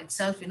decor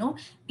itself, you know,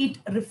 it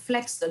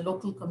reflects the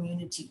local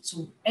community.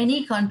 So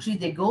any country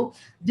they go,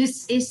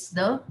 this is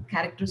the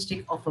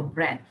characteristic of a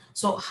brand.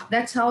 So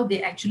that's how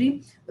they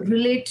actually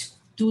relate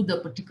to the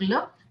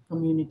particular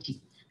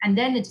community. And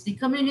then it's the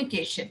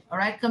communication. All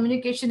right,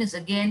 communication is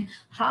again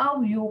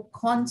how you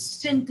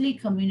constantly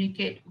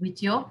communicate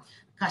with your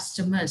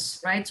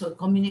customers, right? So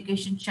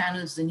communication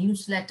channels, the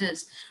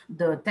newsletters,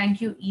 the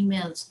thank you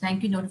emails,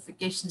 thank you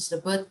notifications, the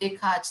birthday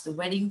cards, the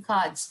wedding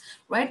cards,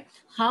 right?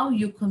 How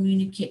you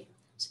communicate.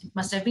 So it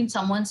must have been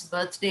someone's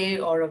birthday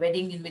or a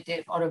wedding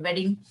invitation or a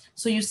wedding.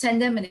 So you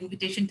send them an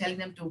invitation telling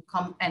them to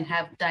come and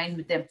have dine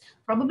with them.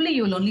 Probably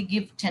you will only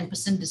give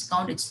 10%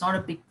 discount. It's not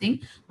a big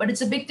thing, but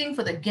it's a big thing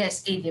for the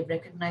guests. Hey, they've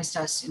recognized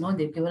us, you know,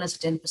 they've given us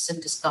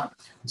 10% discount.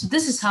 So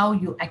this is how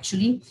you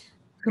actually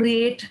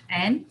create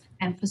and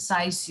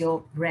emphasize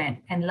your brand.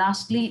 And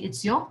lastly,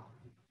 it's your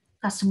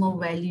customer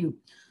value.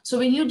 So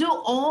when you do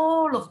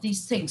all of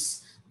these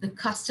things, the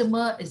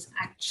customer is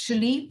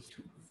actually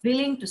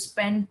willing to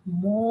spend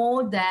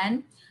more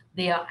than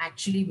they are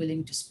actually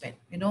willing to spend,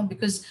 you know,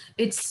 because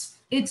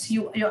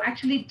you're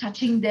actually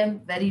touching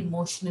them very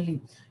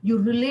emotionally. You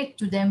relate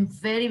to them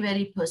very,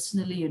 very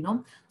personally, you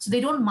know. So they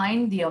don't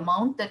mind the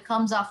amount that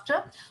comes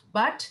after,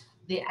 but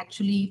they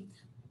actually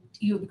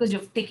because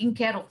you're taking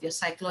care of their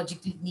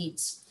psychological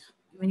needs.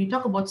 When you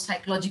talk about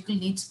psychological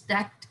needs,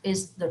 that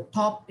is the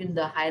top in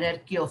the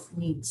hierarchy of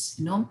needs,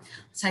 you know.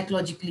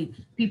 Psychologically,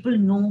 people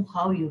know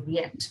how you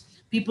react,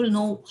 people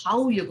know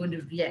how you're going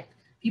to react,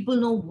 people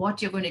know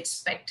what you're going to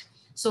expect.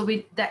 So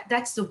with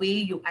that's the way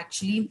you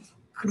actually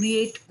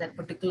create that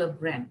particular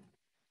brand.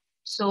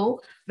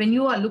 So when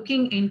you are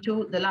looking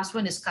into the last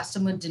one is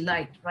customer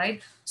delight,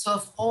 right? So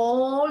of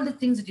all the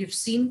things that you've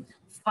seen,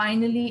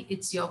 finally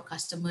it's your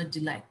customer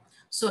delight.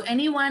 So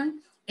any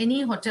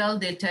hotel,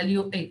 they'll tell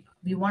you, hey,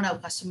 we want our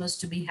customers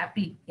to be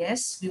happy.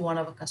 Yes, we want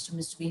our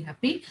customers to be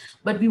happy,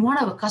 but we want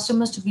our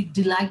customers to be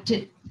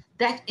delighted.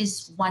 That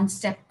is one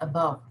step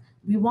above.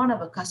 We want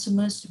our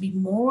customers to be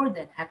more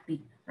than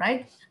happy,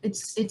 right?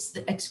 It's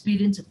the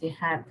experience that they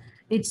have.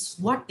 It's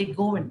what they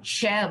go and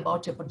share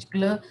about a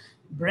particular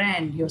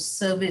brand, your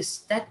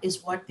service. That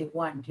is what they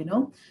want, you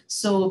know.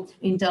 So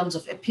in terms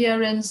of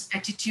appearance,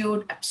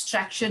 attitude,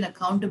 abstraction,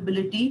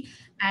 accountability,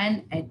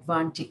 and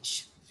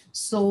advantage.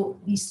 So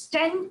these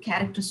 10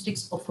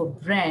 characteristics of a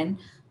brand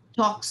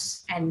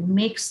talks and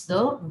makes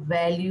the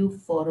value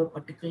for a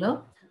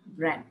particular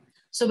brand.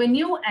 So when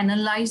you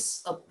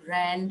analyze a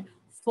brand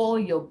for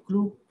your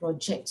group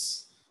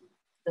projects,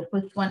 the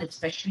first one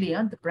especially,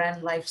 the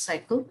brand life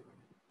cycle,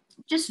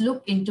 just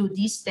look into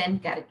these 10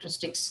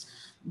 characteristics.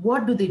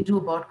 What do they do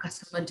about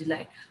customer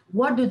delight?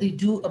 What do they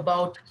do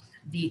about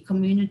the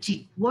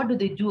community? What do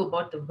they do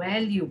about the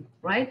value,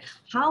 right?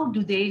 How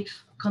do they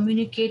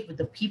communicate with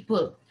the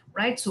people,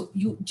 right? So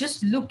you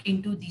just look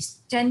into these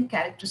 10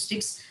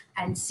 characteristics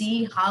and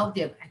see how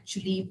they've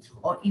actually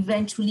or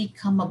eventually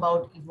come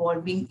about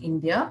evolving in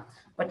their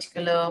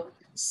particular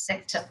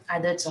sector,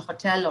 either it's a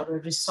hotel or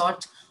a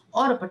resort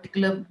or a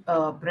particular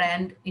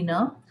brand in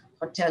a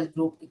hotel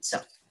group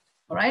itself.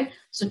 All right.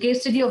 So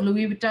case study of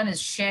Louis Vuitton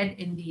is shared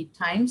in the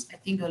Times. I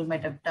think you all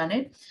might have done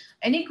it.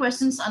 Any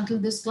questions until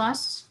this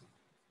class?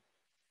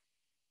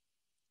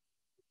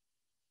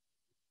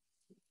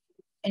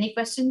 Any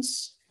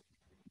questions?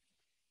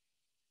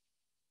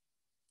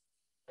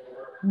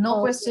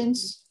 No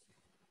questions?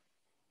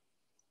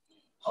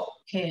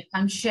 Okay,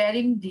 I'm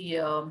sharing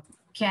the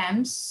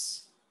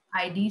CAMS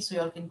ID so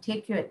you all can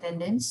take your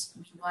attendance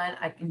while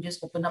I can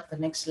just open up the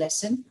next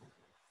lesson.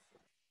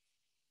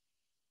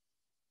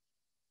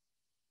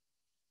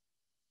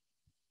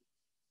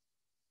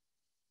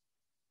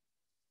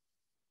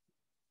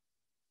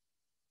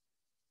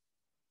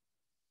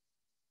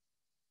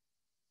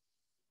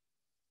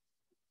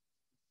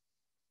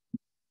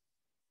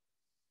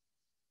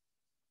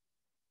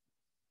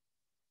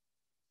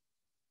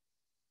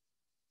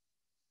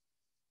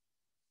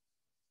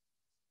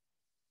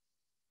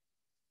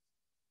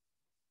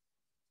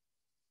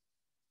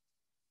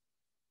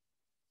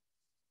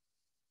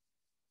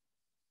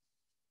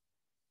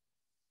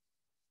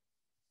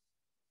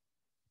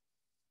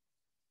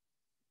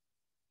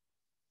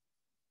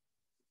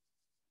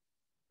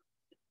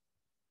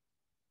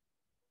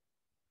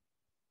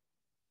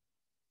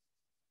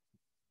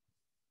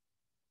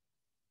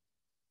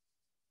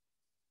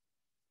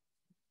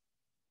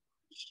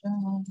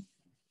 Sure.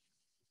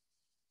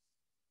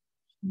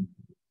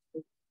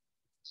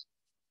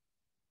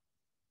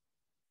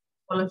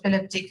 All of you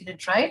have taken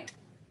it, right?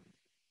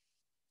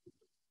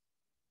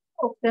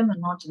 All of them are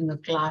not in the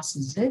class,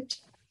 is it?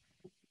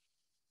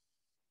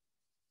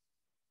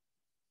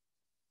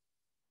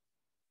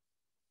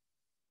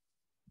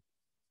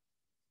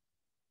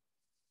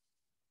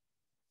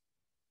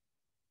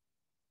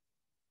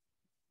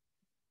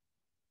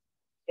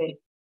 Okay.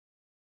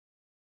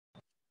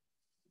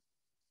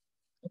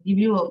 I'll give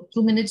you a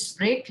 2 minutes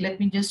break. Let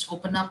me just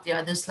open up the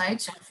other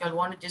slides. So if you all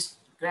want to just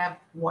grab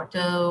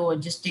water or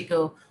just take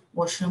a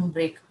washroom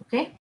break,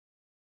 okay?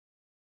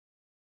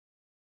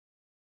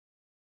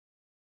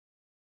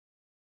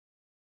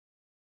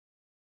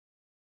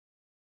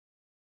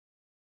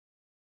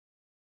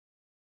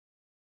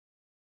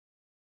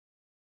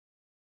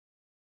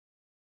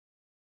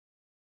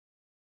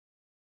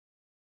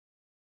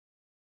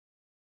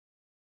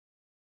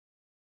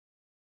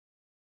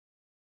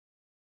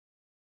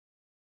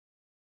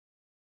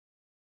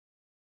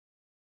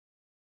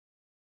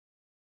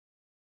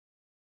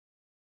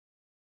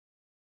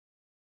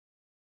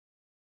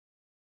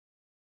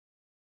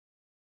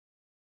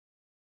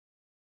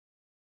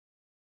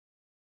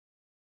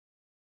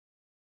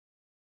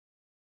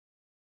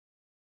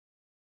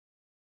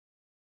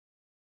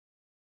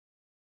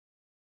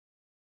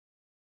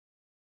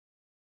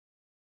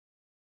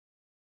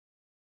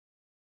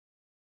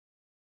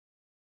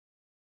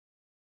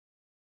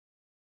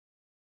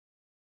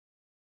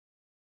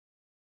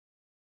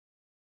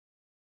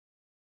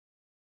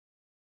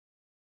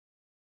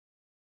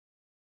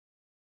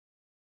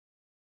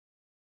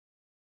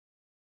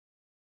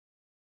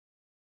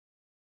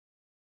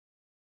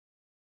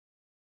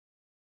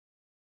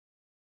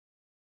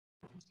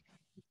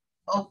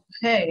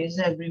 Okay, is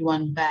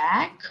everyone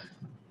back?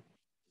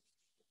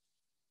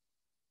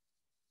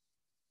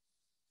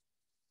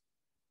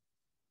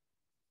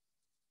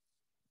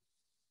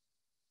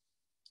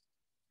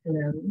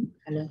 Hello,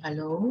 hello,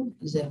 hello.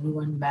 Is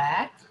everyone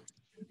back?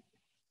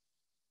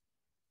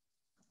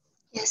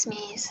 Yes,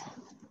 Miss.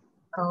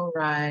 All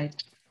right.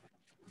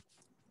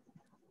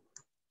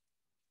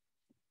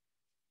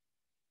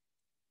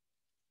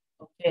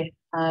 Okay,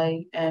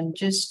 I am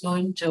just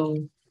going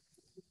to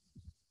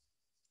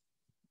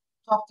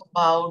talk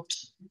about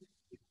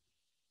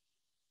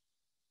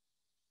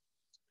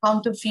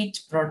counterfeit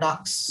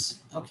products.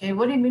 Okay,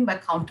 what do you mean by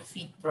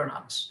counterfeit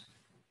products?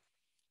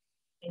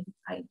 Any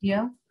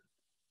idea?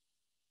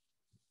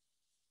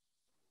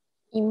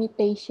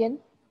 Imitation.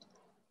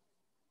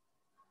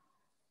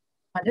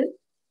 Pardon?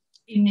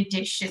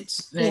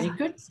 Imitations. Very Yeah.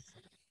 good.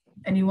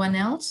 Anyone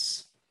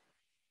else?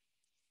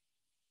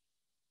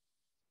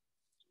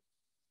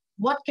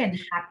 What can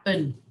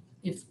happen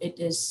if it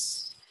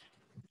is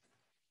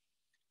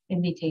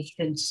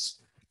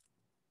imitations?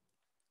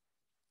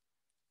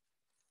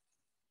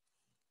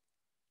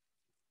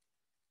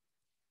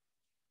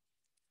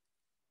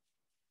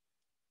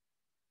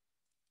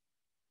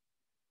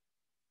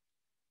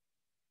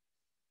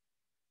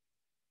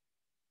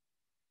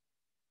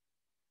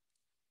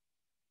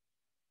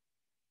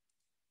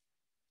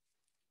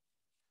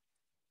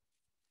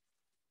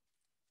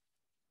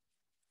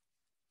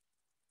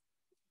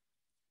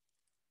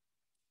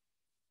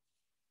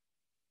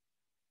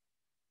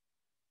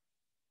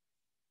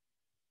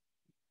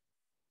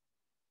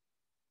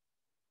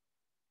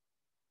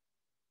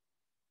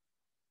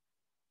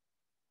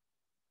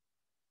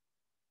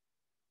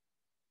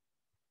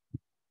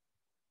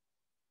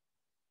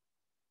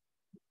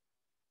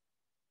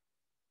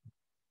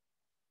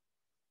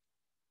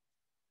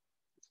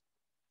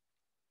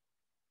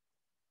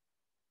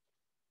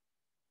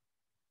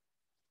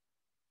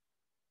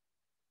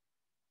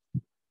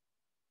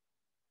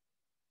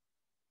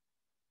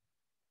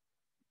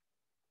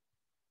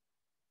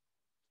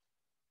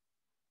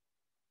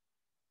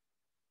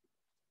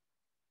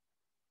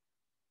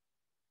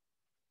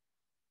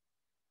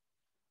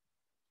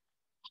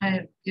 I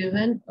have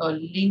given a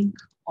link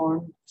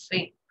on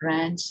fake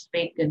brands,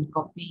 fake and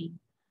copy.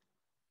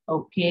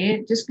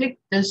 Okay, just click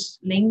this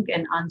link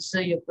and answer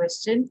your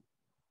question.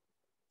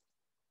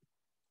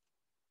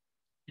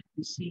 Let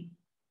me see.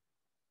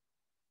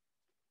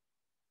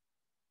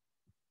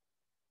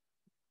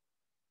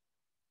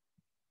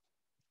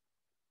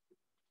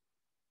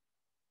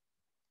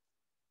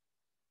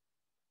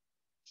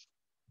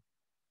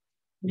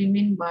 What do you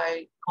mean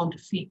by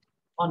counterfeit?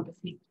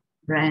 Counterfeit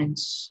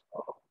brands.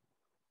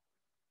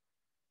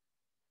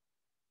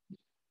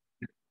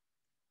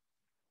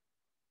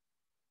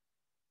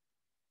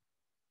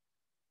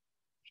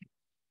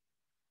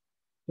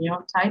 You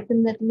know, type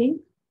in that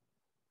link.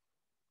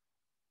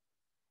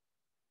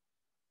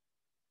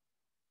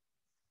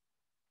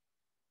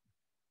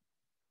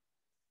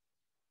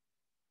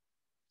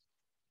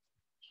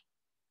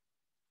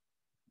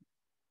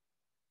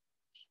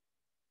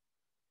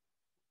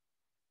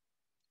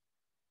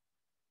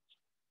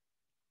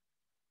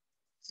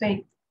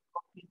 Fake,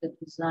 copy the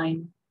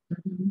design.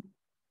 Mhm.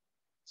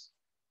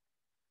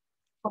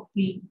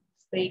 Copy,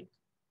 fake,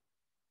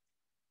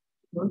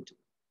 good.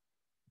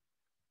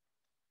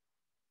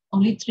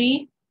 Only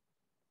 3,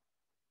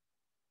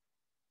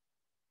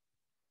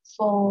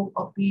 4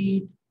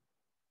 copied.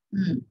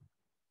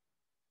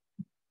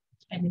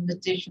 An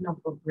imitation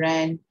of a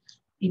brand,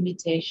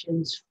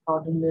 imitations,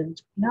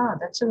 fraudulent. Yeah,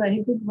 that's a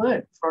very good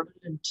word,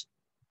 fraudulent.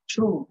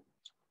 True,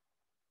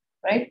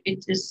 right?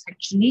 It is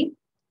actually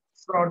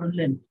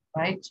fraudulent,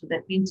 right? So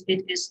that means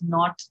it is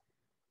not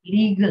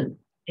legal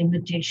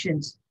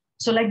imitations.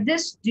 So like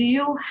this, do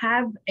you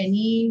have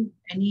any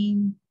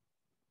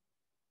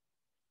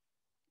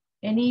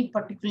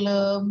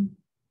particular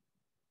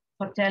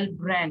hotel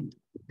brand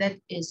that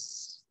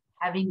is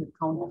having a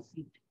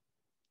counterfeit?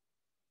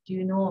 Do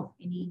you know of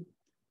any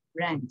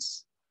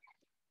brands?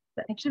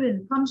 But actually,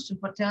 when it comes to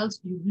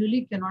hotels, you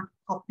really cannot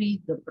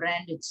copy the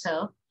brand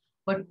itself,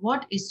 but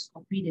what is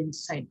copied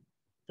inside?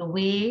 The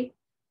way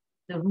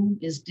the room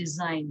is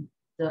designed,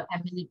 the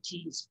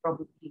amenities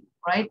probably,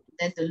 right?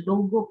 Then the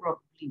logo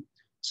probably.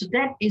 So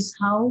that is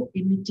how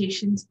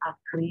imitations are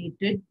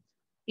created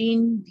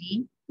in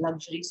the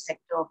luxury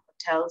sector of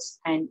hotels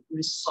and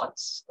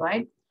resorts,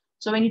 right?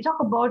 So when you talk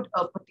about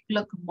a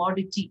particular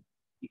commodity,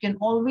 you can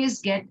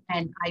always get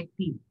an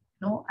IP,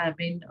 I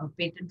mean, a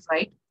patent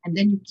right, and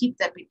then you keep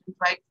that patent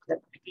right for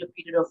that particular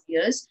period of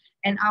years.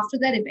 And after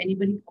that, if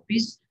anybody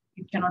copies,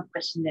 you cannot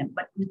question them.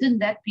 But within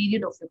that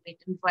period of your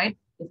patent right,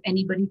 if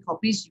anybody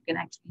copies, you can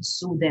actually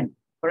sue them,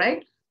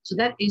 right? So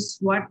that is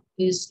what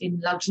is in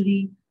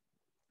luxury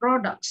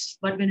products.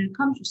 But when it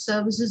comes to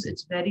services,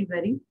 it's very,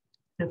 very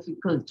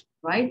difficult,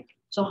 right?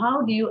 So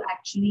how do you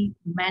actually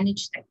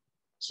manage that?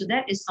 So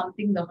that is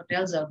something the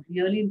hotels are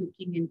really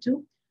looking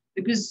into,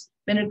 because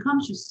when it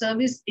comes to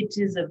service, it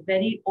is a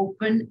very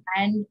open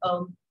and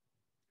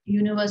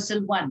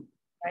universal one,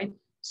 right?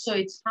 So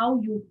it's how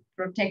you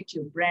protect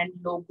your brand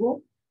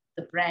logo,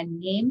 the brand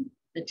name,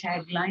 the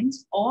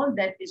taglines, all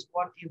that is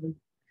what you will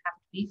have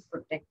to be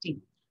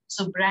protecting.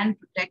 So brand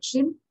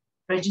protection,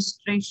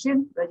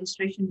 registration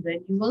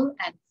renewal,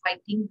 and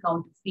fighting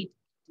counterfeit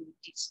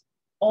activities.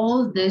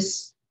 All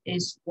this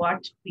is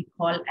what we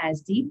call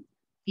as the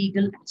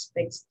legal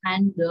aspects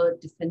and the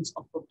defense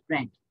of a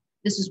brand.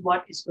 This is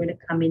what is going to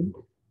come in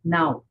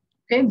now.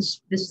 Okay,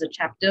 this is a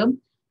chapter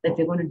that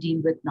we're going to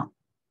deal with now.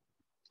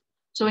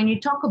 So when you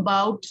talk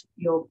about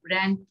your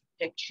brand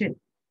protection,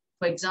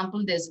 for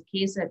example, there's a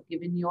case I've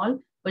given you all,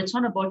 but it's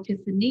not about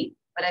Tiffany,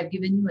 but I've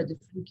given you a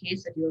different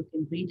case that you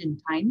can read in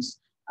Times,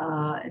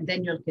 and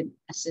then you can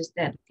assess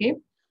that, okay?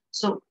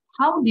 So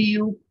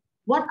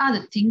what are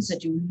the things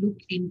that you look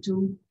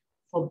into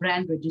for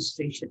brand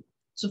registration?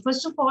 So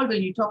first of all,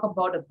 when you talk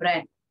about a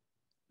brand,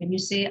 when you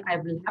say, I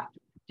will have to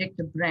protect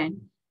the brand,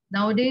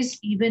 nowadays,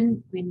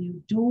 even when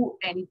you do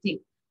anything,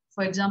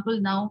 for example,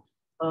 now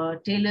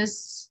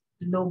Taylor's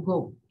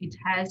logo, it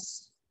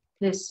has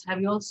this. Have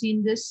you all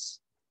seen this?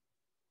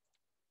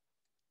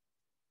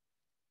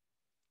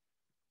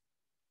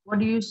 What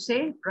do you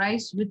say?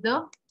 Rice with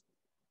the...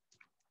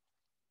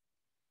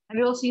 Have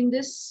you all seen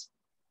this?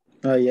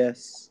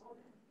 Yes.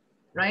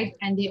 Right,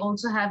 and they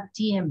also have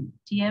TM.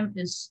 TM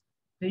is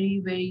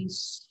very, very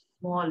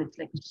small. It's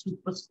like a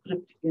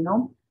superscript,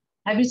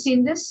 Have you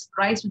seen this?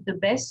 Rice with the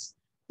best.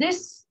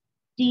 This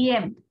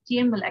TM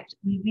will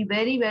actually be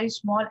very, very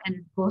small, and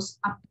it goes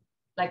up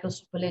like a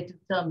superlative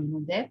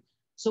term, there.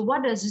 So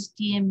what does this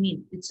TM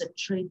mean? It's a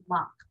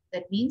trademark.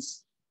 That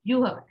means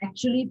you have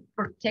actually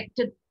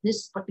protected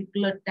this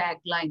particular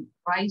tagline,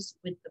 rice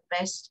with the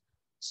best.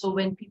 So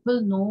when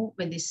people know,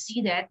 when they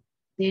see that,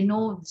 they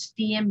know this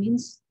TM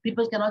means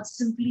people cannot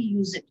simply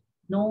use it.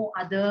 No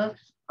other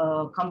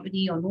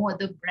company or no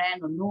other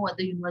brand or no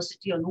other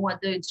university or no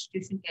other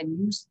institution can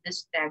use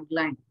this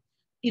tagline.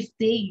 If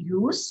they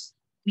use,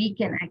 we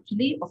can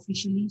actually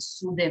officially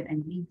sue them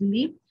and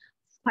legally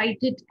fight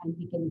it, and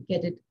we can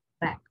get it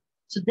back.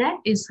 So that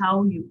is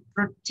how you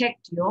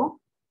protect your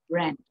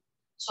brand.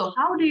 So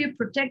how do you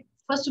protect?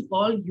 First of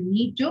all, you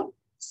need to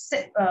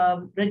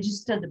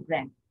register the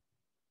brand.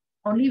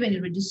 Only when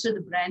you register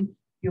the brand,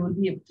 you will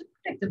be able to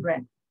protect the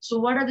brand. So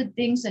what are the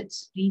things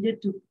that's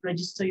needed to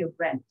register your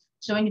brand?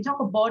 So when you talk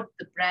about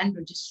the brand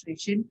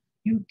registration,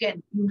 you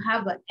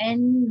have an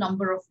N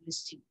number of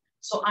listings.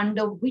 So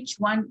under which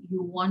one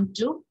you want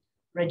to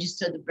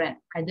register the brand,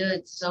 either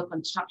it's a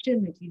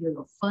construction material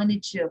or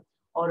furniture,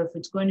 or if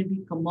it's going to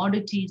be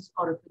commodities,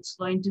 or if it's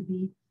going to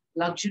be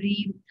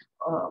luxury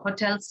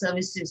hotel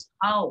services,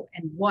 how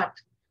and what,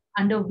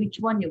 under which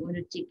one you're going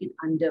to take it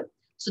under.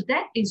 So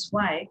that is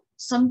why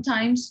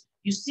sometimes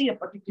you see a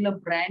particular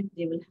brand,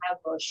 they will have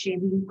a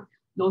shaving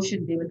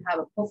lotion, they will have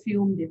a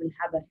perfume, they will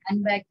have a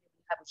handbag, they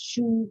will have a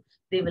shoe,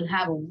 they will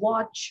have a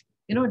watch,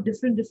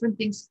 different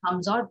things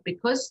comes out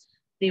because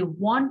they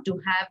want to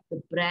have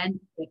the brand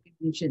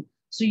recognition.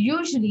 So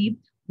usually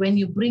when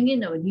you bring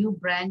in a new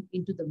brand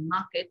into the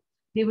market,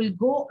 they will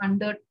go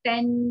under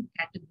 10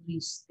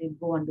 categories. They'll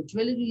go under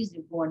jewelries,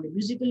 they'll go under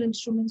musical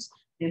instruments,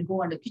 they'll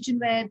go under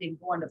kitchenware, they'll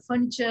go under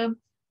furniture,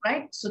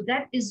 right? So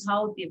that is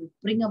how they will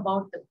bring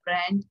about the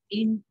brand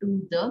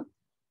into the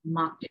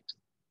market.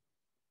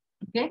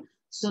 Okay,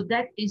 so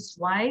that is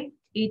why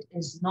it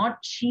is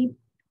not cheap to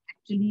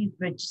actually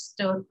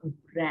register a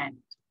brand,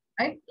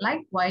 right?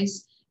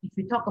 Likewise, if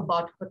we talk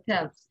about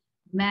hotels,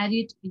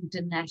 Marriott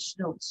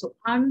International. So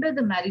under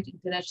the Marriott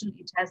International,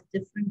 it has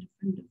different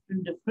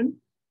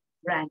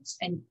brands,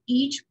 and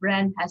each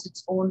brand has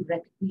its own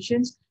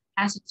recognitions,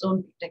 has its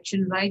own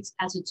protection rights,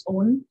 has its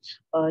own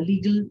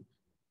legal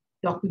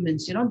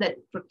documents, that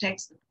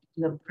protects the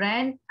particular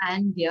brand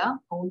and their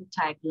own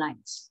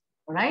taglines.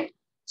 All right.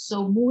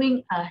 So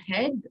moving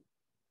ahead,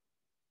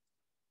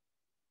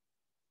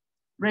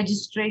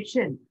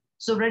 registration.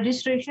 So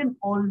registration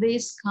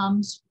always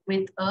comes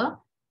with a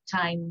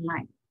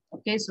timeline.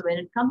 Okay, so when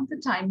it comes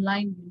to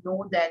timeline, you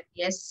know that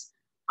yes,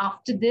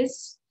 after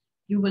this,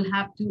 you will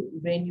have to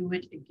renew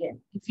it again.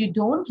 If you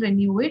don't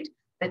renew it,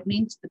 that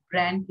means the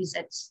brand is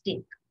at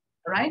stake,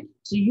 right?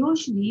 So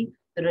usually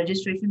the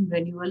registration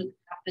renewal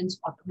happens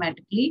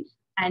automatically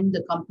and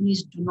the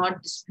companies do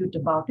not dispute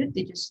about it.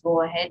 They just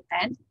go ahead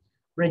and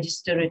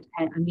register it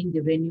and they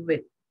renew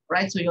it,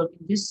 right? So you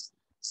can just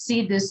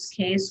see this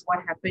case. What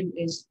happened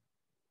is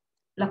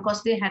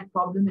Lacoste had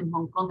problem in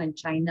Hong Kong and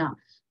China,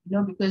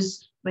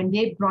 because when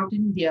they brought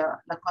in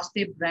their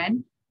Lacoste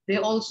brand, they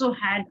also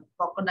had a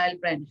crocodile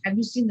brand. Have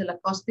you seen the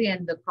Lacoste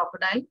and the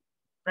crocodile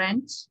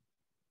brands?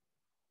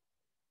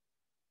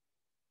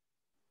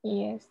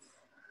 Yes.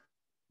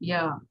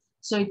 Yeah.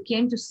 So it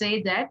came to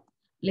say that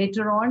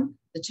later on,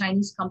 the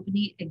Chinese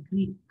company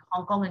agreed,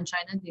 Hong Kong and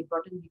China, they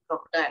brought in the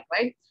crocodile,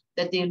 right?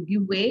 That they'll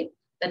give way,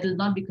 that will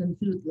not be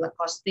confused with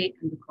Lacoste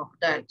and the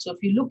crocodile. So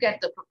if you look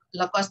at the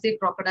Lacoste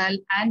crocodile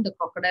and the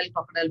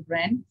crocodile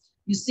brand,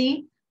 you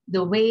see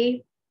the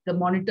way the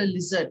monitor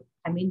lizard,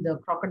 the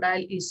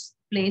crocodile is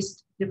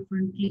placed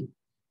differently.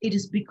 It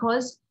is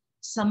because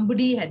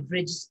somebody had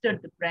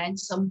registered the brand,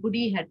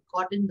 somebody had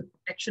gotten the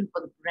protection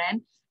for the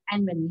brand,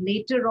 and when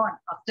later on,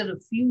 after a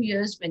few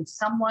years, when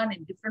someone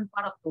in different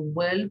part of the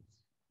world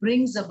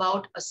brings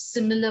about a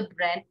similar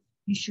brand,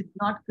 you should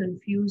not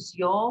confuse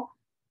your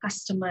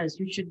customers.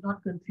 You should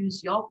not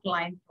confuse your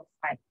client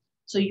profile.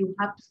 So you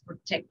have to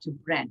protect your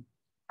brand,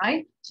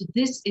 right? So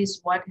this is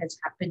what has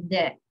happened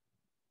there.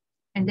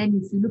 And then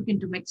if you look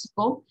into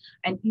Mexico,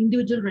 an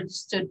individual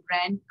registered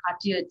brand,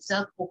 Cartier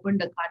itself,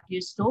 opened a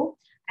Cartier store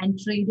and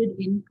traded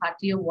in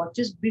Cartier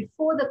watches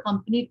before the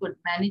company could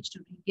manage to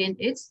regain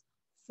its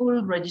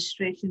full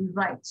registration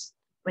rights.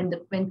 When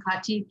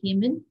Cartier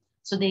came in,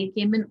 so they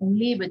came in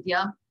only with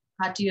their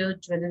Cartier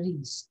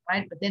jewelries,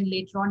 right? But then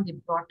later on, they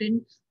brought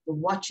in the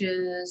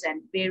watches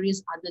and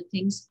various other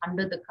things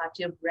under the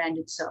Cartier brand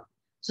itself.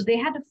 So they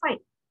had a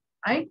fight,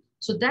 right?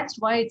 So that's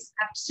why it's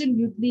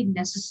absolutely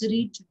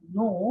necessary to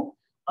know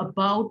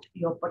about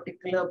your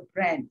particular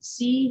brand.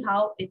 See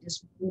how it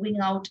is moving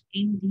out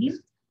in the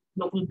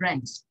local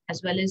brands,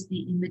 as well as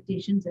the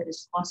imitations that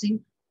is causing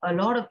a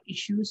lot of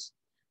issues.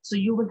 So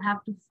you will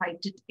have to fight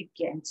it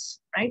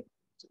against, right?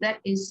 So that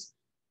is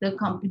the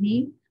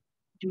company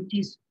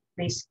duties,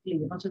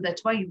 basically. So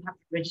that's why you have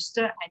to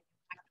register and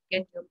you have to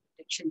get your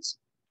protections.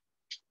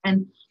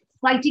 And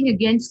fighting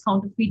against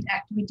counterfeit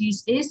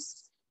activities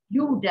is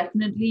you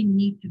definitely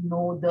need to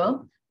know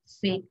the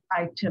fake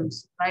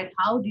items, right?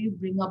 How do you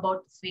bring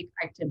about the fake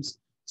items?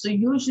 So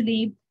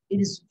usually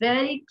it is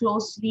very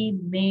closely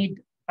made,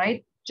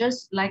 right?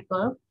 Just like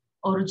a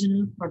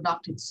original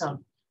product itself.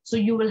 So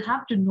you will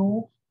have to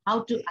know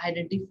how to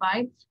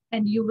identify,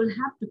 and you will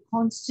have to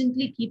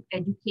constantly keep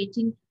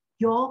educating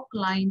your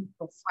client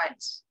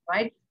profiles,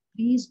 right?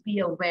 Please be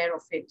aware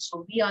of it.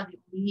 So we are the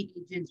only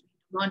agents.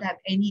 We do not have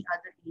any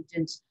other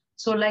agents.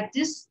 So like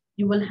this,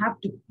 you will have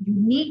to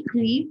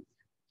uniquely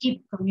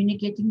keep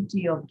communicating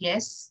to your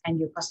guests and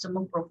your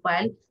customer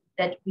profile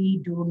that we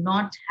do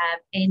not have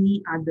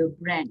any other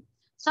brand.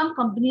 Some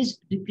companies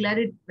declare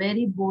it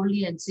very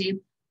boldly and say,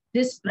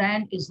 this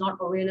brand is not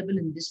available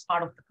in this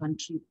part of the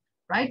country,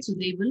 right? So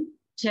they will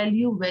tell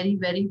you very,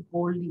 very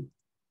boldly.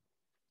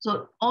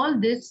 So all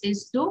this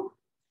is to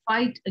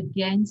fight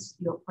against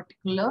your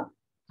particular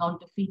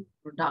counterfeit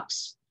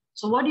products.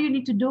 So what do you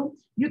need to do?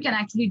 You can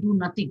actually do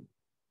nothing.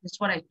 That's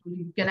what I told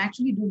you. You can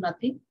actually do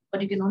nothing,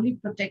 but you can only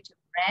protect your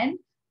brand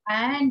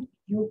and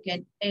you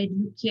can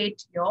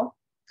educate your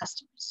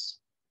customers.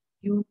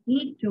 You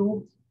need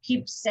to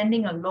keep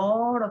sending a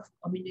lot of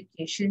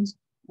communications.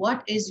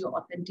 What is your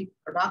authentic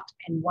product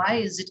and why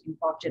is it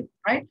important,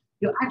 right?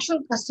 Your actual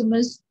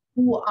customers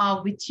who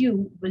are with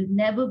you will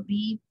never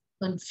be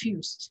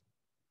confused,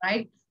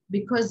 right?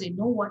 Because they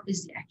know what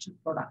is the actual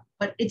product.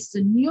 But it's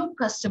the new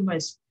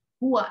customers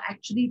who are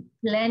actually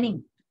planning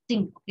to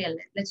think, okay,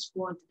 let's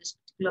go into this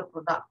particular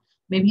product.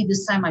 Maybe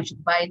this time I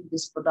should buy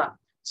this product.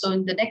 So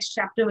in the next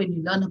chapter, when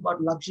you learn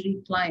about luxury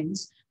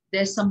clients,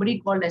 there's somebody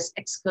called as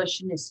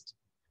excursionist,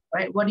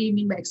 right? What do you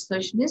mean by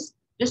excursionist?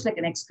 Just like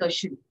an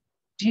excursion.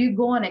 Do you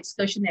go on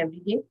excursion every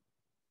day?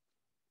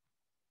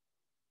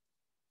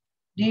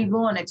 Do you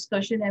go on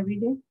excursion every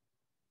day?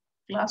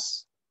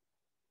 Class?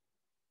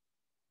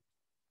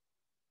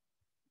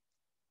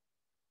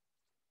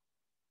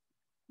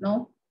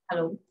 No?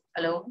 Hello?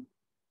 Hello?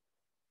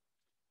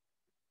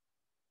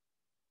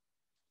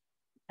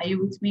 Are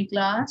you with me,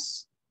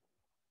 class?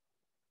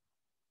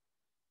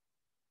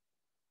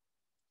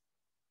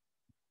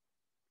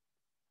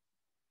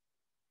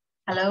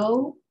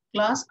 Hello,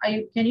 class?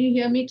 Can you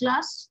hear me,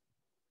 class?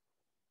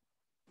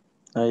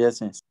 Yes,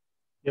 miss.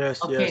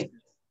 Yes, Okay.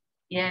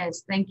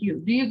 Yes, thank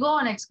you. Do you go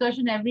on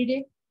excursion every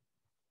day?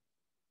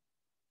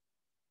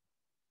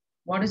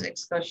 What is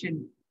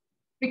excursion?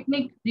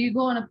 Picnic? Do you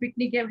go on a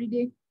picnic every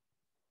day?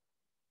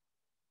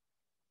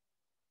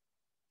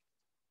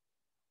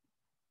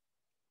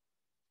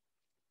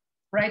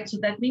 Right, so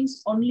that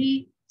means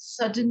only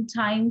certain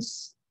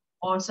times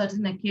or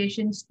certain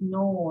occasions,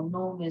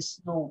 no,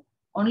 miss, no.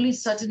 Only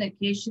certain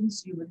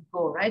occasions you will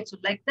go, right? So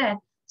like that,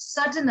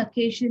 certain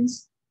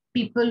occasions,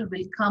 people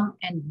will come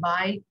and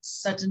buy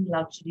certain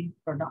luxury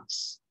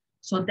products.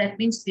 So that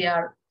means they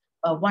are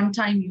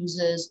one-time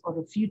users, or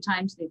a few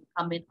times they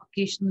come in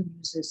occasional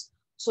users.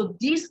 So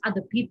these are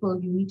the people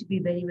you need to be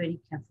very, very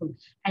careful.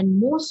 And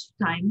most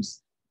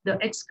times, the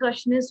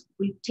excursionists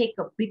will take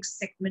a big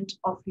segment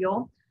of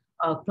your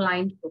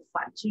client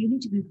profile. So you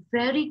need to be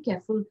very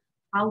careful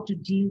how to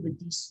deal with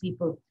these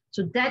people.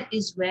 So that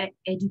is where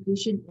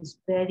education is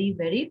very,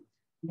 very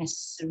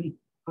necessary.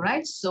 All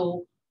right.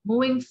 So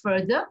moving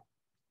further,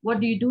 what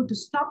do you do to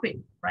stop it?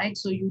 Right.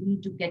 So you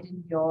need to get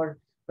in your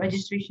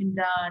registration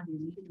done. You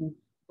need to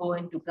go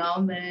into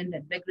government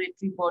and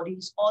regulatory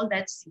bodies. All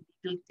that's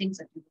legal things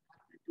that you will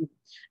have to do.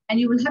 And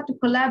you will have to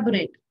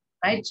collaborate.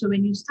 Right. So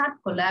when you start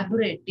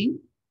collaborating,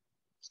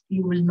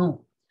 you will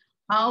know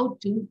how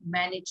to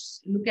manage.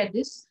 Look at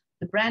this.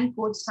 The brand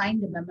code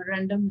signed a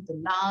memorandum with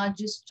the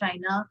largest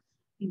China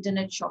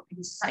internet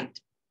shopping site,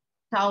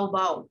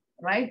 Taobao,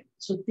 right?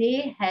 So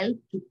they help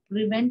to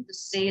prevent the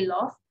sale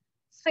of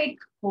fake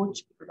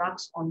Coach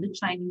products on the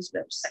Chinese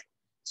website.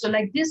 So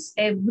like this,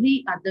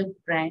 every other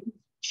brand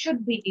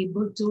should be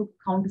able to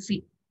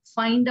counterfeit.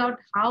 Find out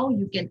how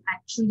you can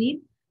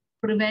actually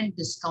prevent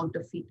this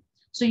counterfeit.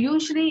 So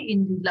usually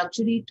in the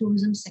luxury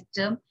tourism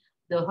sector,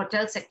 the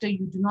hotel sector,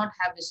 you do not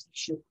have this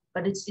issue,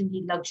 but it's in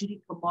the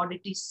luxury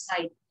commodity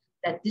side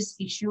that this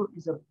issue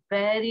is a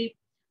very,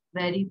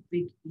 very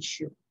big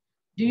issue.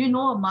 Do you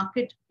know a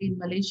market in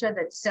Malaysia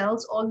that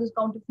sells all these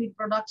counterfeit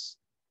products?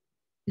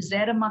 Is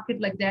there a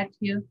market like that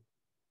here?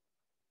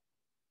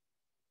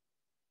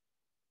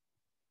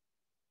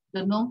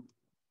 Don't know?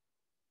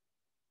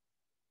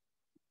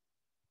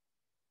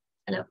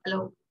 Hello,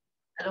 hello,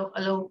 hello,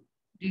 hello.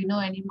 Do you know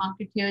any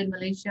market here in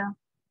Malaysia?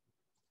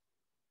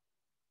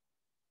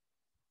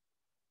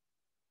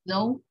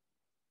 No?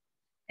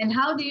 And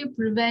how do you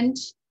prevent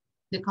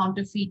the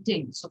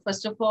counterfeiting? So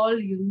first of all,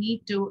 you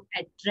need to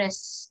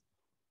address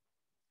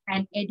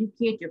and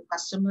educate your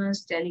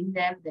customers, telling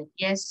them that,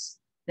 yes,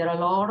 there are a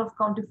lot of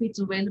counterfeits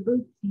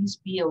available. Please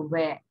be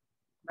aware,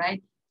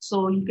 right?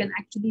 So you can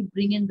actually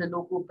bring in the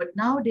logo. But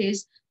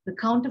nowadays, the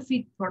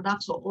counterfeit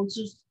products are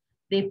also,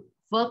 they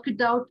work it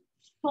out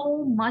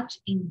so much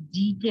in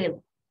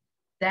detail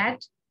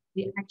that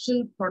the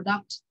actual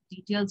product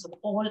details are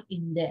all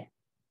in there.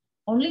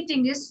 Only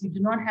thing is, you do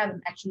not have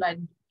an actual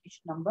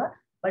identification number,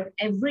 but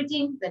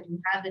everything that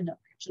you have in an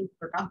actual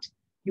product,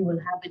 you will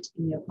have it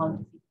in your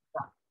counterfeit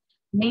product.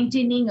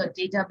 Maintaining a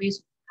database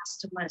of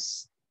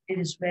customers, it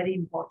is very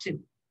important.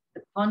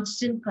 The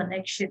constant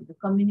connection, the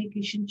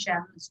communication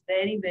channel is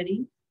very,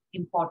 very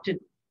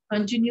important.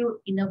 Continue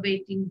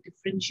innovating,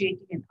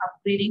 differentiating, and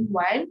upgrading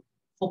while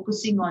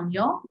focusing on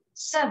your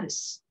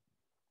service.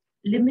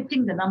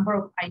 Limiting the number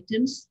of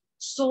items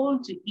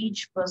sold to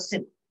each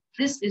person.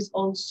 This is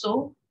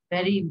also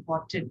very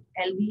important.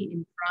 LV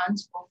in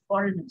France for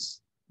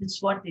foreigners. This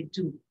is what they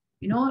do.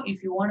 You know,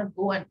 if you want to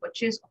go and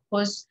purchase, of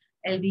course,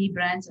 LV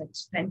brands are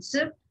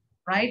expensive,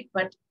 right?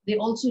 But they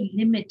also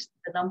limit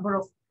the number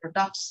of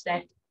products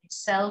that they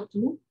sell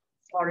to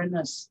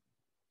foreigners.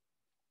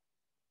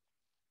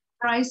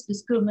 Price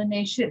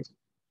discrimination,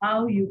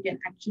 how you can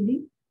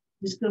actually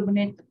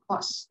discriminate the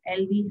cost.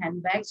 LV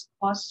handbags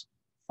cost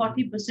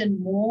 40%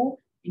 more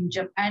in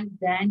Japan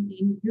than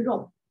in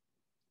Europe.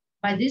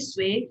 By this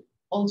way,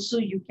 also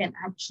you can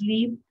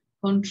actually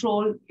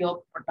control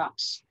your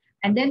products.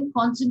 And then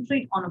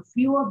concentrate on a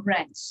fewer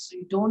brands. So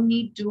you don't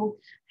need to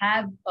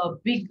have a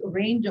big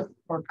range of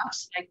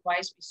products.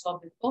 Likewise, we saw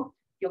before,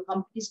 your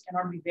companies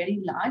cannot be very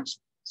large.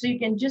 So you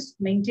can just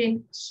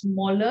maintain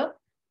smaller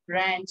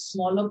brands,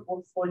 smaller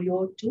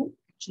portfolio to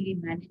actually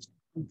manage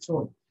and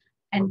control.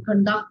 And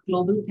conduct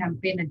global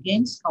campaign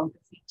against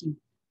counterfeiting.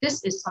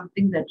 This is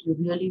something that you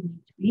really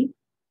need to be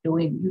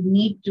doing. You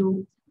need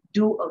to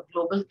do a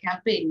global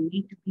campaign. You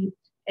need to be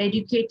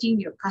educating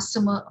your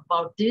customer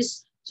about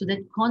this so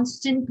that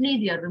constantly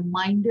they are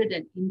reminded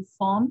and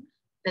informed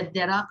that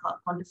there are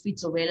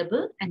counterfeits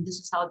available and this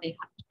is how they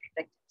have to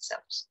protect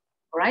themselves.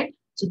 All right.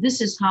 So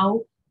this is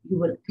how you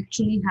will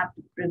actually have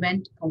to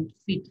prevent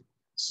counterfeit.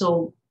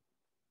 So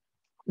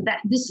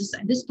that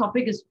this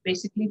topic is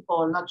basically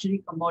for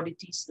luxury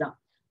commodities now.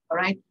 All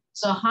right.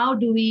 So how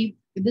do we,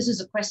 this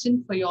is a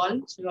question for you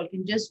all, so you all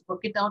can just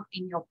work it out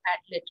in your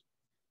Padlet.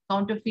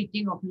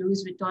 Counterfeiting of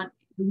Louis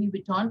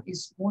Vuitton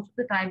is most of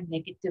the time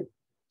negative.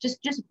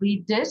 Just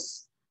read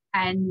this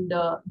and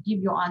give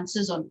your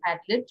answers on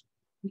Padlet.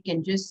 We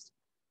can just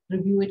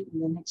review it in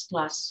the next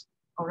class.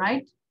 All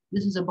right.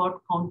 This is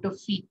about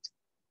counterfeit.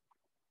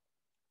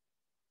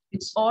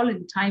 It's all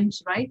in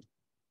times, right?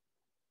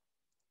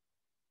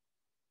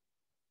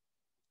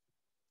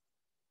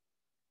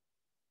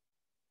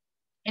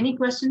 Any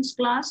questions,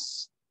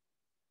 class?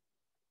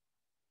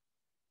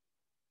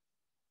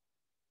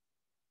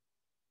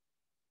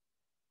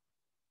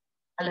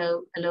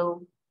 Hello,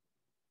 hello.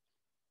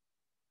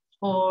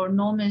 Or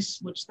no,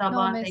 Miss Mujtaba,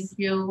 No, Miss. thank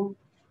you.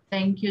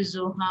 Thank you,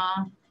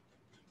 Zuha.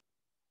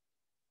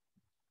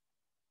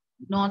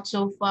 Not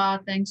so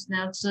far, thanks,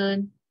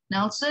 Nelson.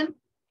 Nelson,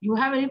 you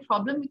have any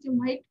problem with your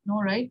mic?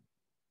 No, right?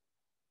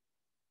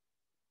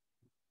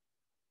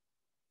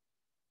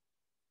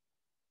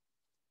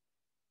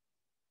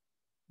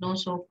 No,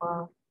 so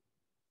far.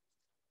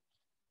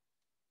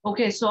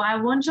 Okay, so I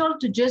want you all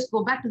to just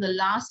go back to the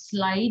last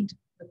slide,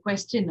 the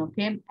question,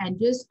 okay, and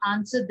just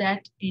answer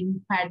that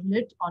in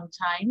Padlet on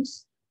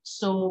times.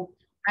 So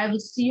I will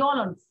see you all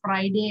on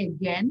Friday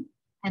again,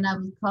 and I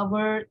will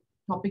cover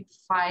topic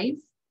 5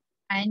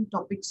 and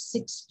topic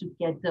 6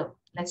 together.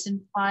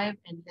 Lesson 5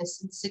 and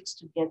lesson 6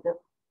 together.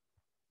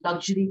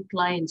 Luxury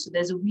clients. So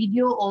there's a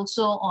video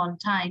also on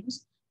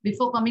times.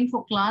 Before coming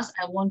for class,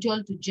 I want you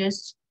all to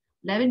just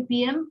 11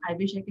 p.m. I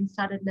wish I can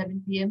start at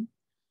 11 p.m.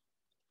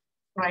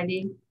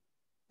 Friday.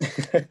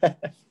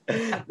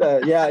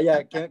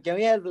 Yeah. Can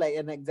we have like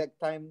an exact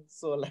time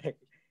so like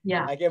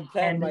I can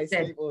plan my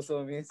sleep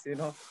also, miss, you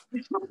know?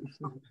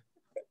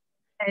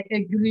 I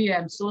agree.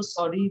 I'm so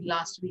sorry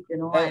last week, you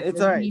know.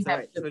 It's all right. It's all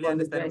right. Totally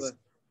understandable.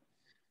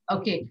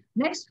 Okay.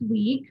 Next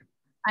week,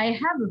 I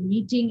have a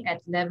meeting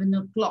at 11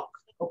 o'clock.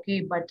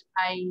 Okay. But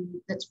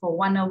that's for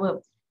 1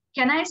 hour.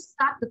 Can I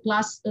start the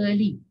class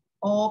early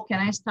or can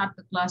I start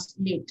the class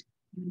late?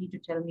 You need to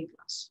tell me,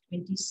 class.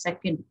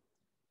 22nd.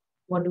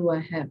 What do I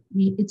have?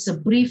 It's a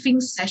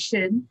briefing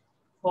session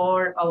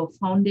for our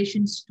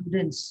foundation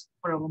students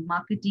for our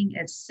marketing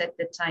at set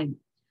the time.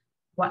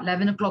 What,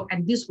 11 o'clock?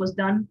 And this was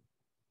done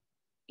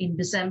in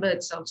December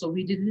itself. So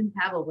we didn't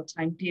have our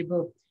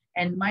timetable.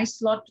 And my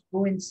slot to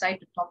go inside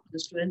to talk to the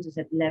students is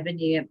at 11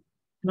 a.m.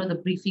 You know, the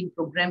briefing,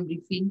 program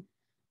briefing.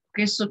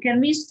 Okay, so can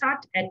we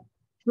start at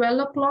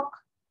 12 o'clock?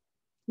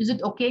 Is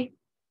it okay?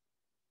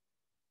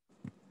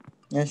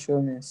 Yeah,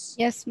 sure, miss.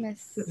 Yes,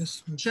 miss.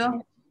 Yes, miss.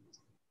 Sure.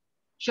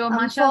 Sure,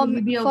 Masha,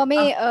 for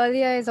me,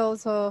 earlier is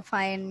also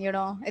fine, you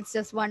know. It's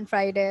just one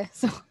Friday.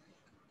 So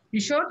you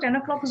sure 10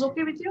 o'clock is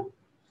okay with you?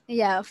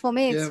 yeah, for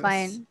me, it's Yeah,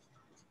 fine.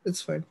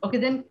 It's fine. Okay,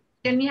 then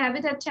can we have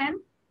it at 10?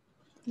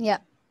 Yeah.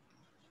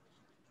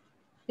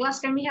 Class,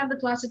 can we have the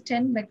class at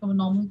 10, like our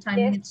normal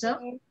timing itself?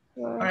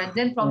 Sure. All right,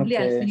 then probably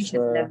I'll finish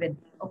at 11.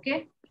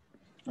 Okay?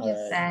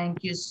 Yes.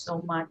 Thank you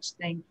so much.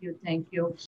 Thank you. Thank you.